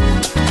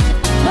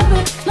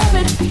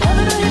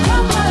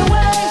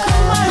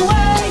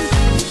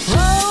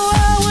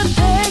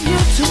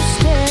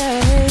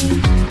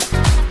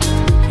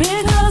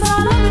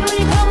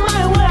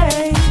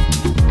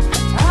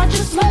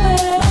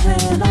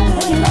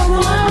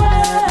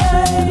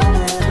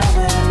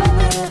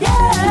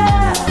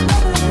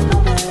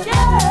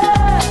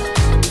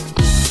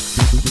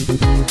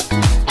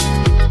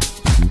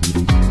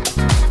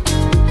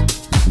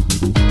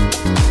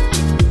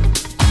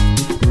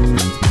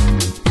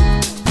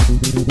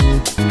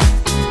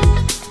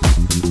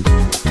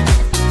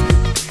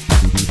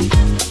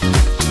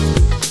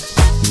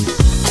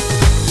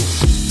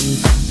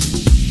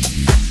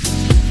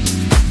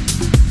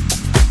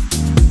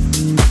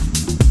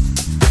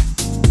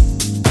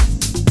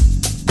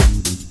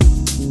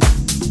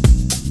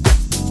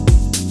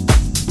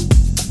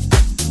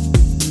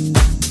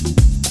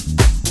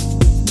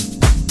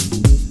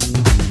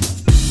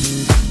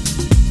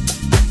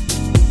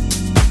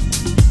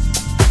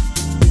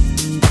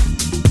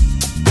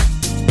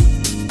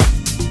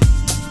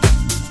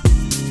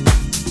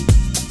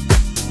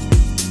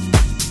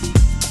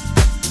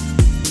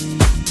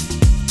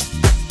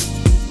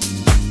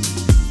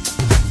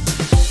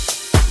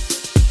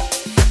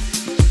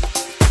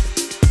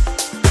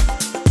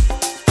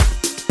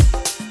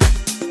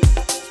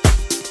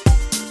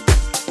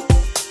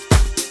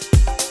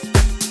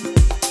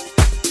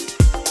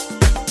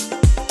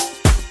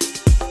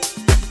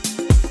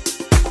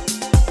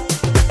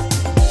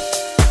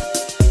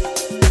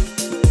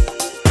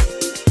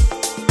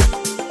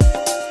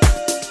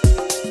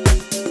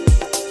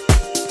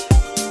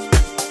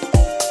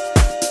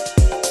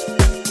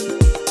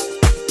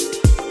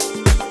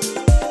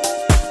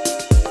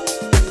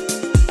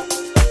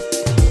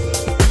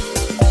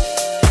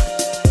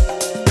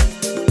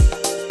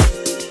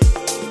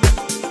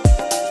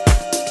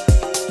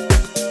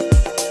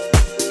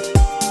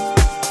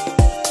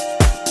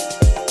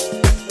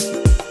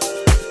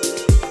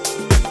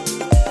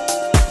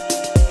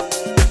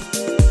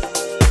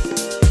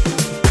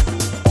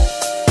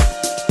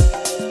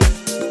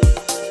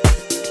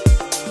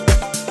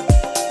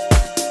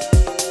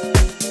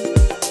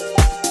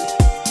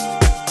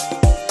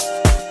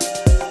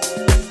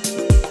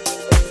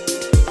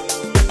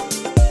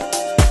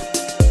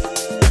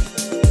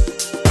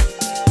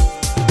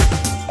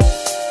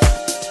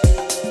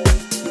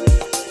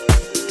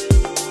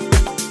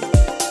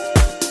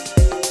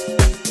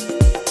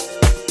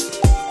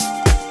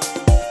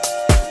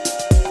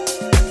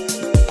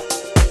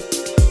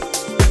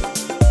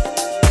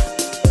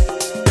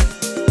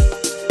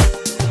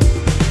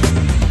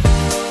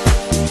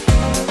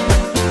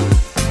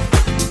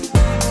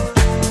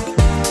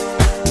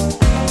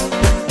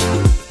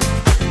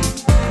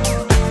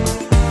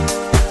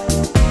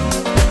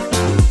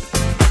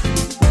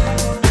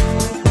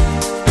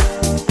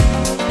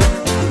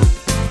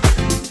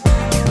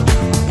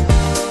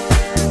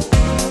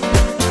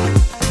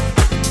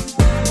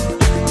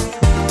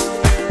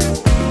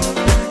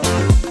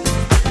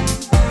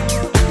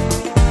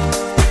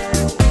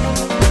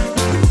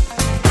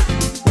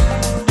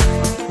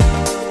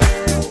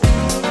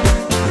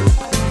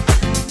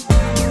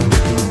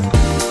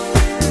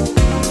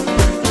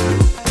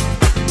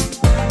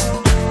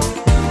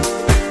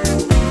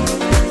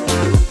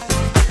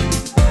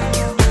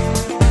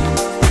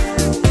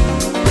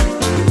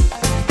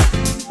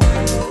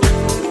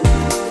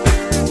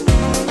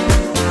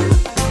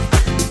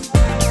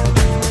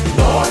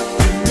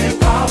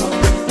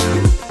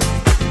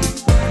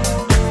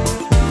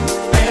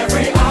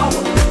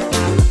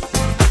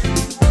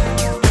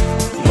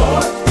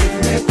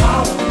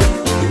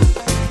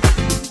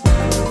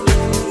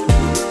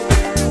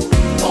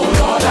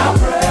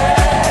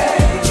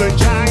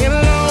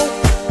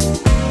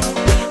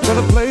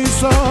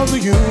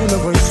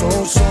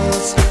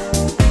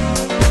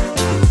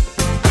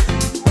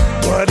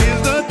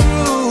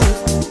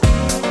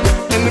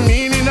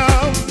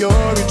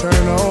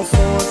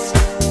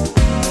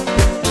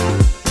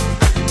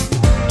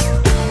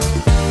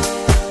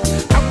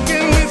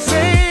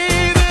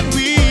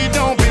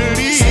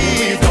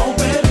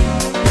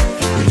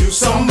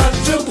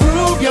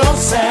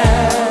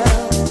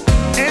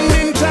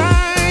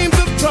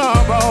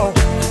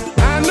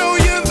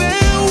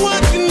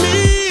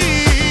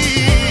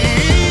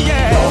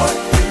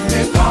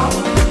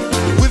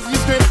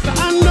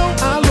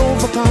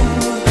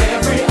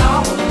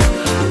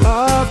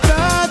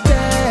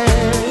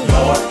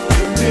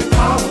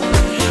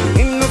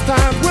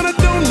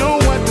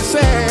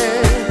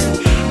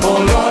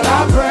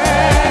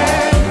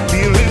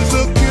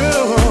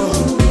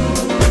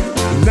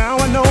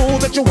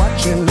 that you're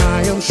watching,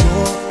 I am sure.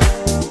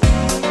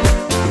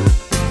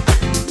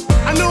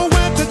 I know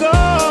where to go.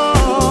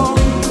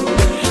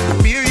 I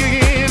feel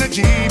your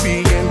energy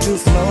begin to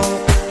flow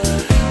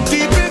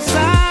deep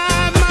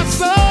inside my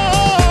soul.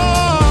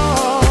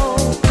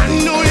 I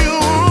know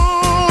you're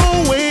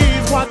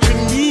always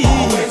watching me.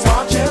 Always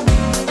watching,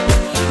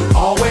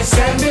 always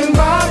standing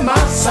by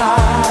my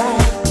side.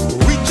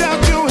 Reach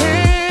out your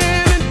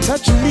hand and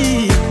touch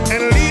me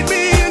and lead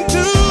me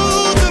into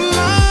the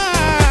light.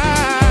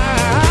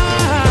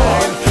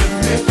 Lord, give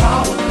me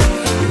power.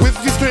 With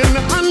your strength,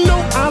 I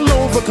know I'll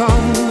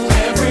overcome.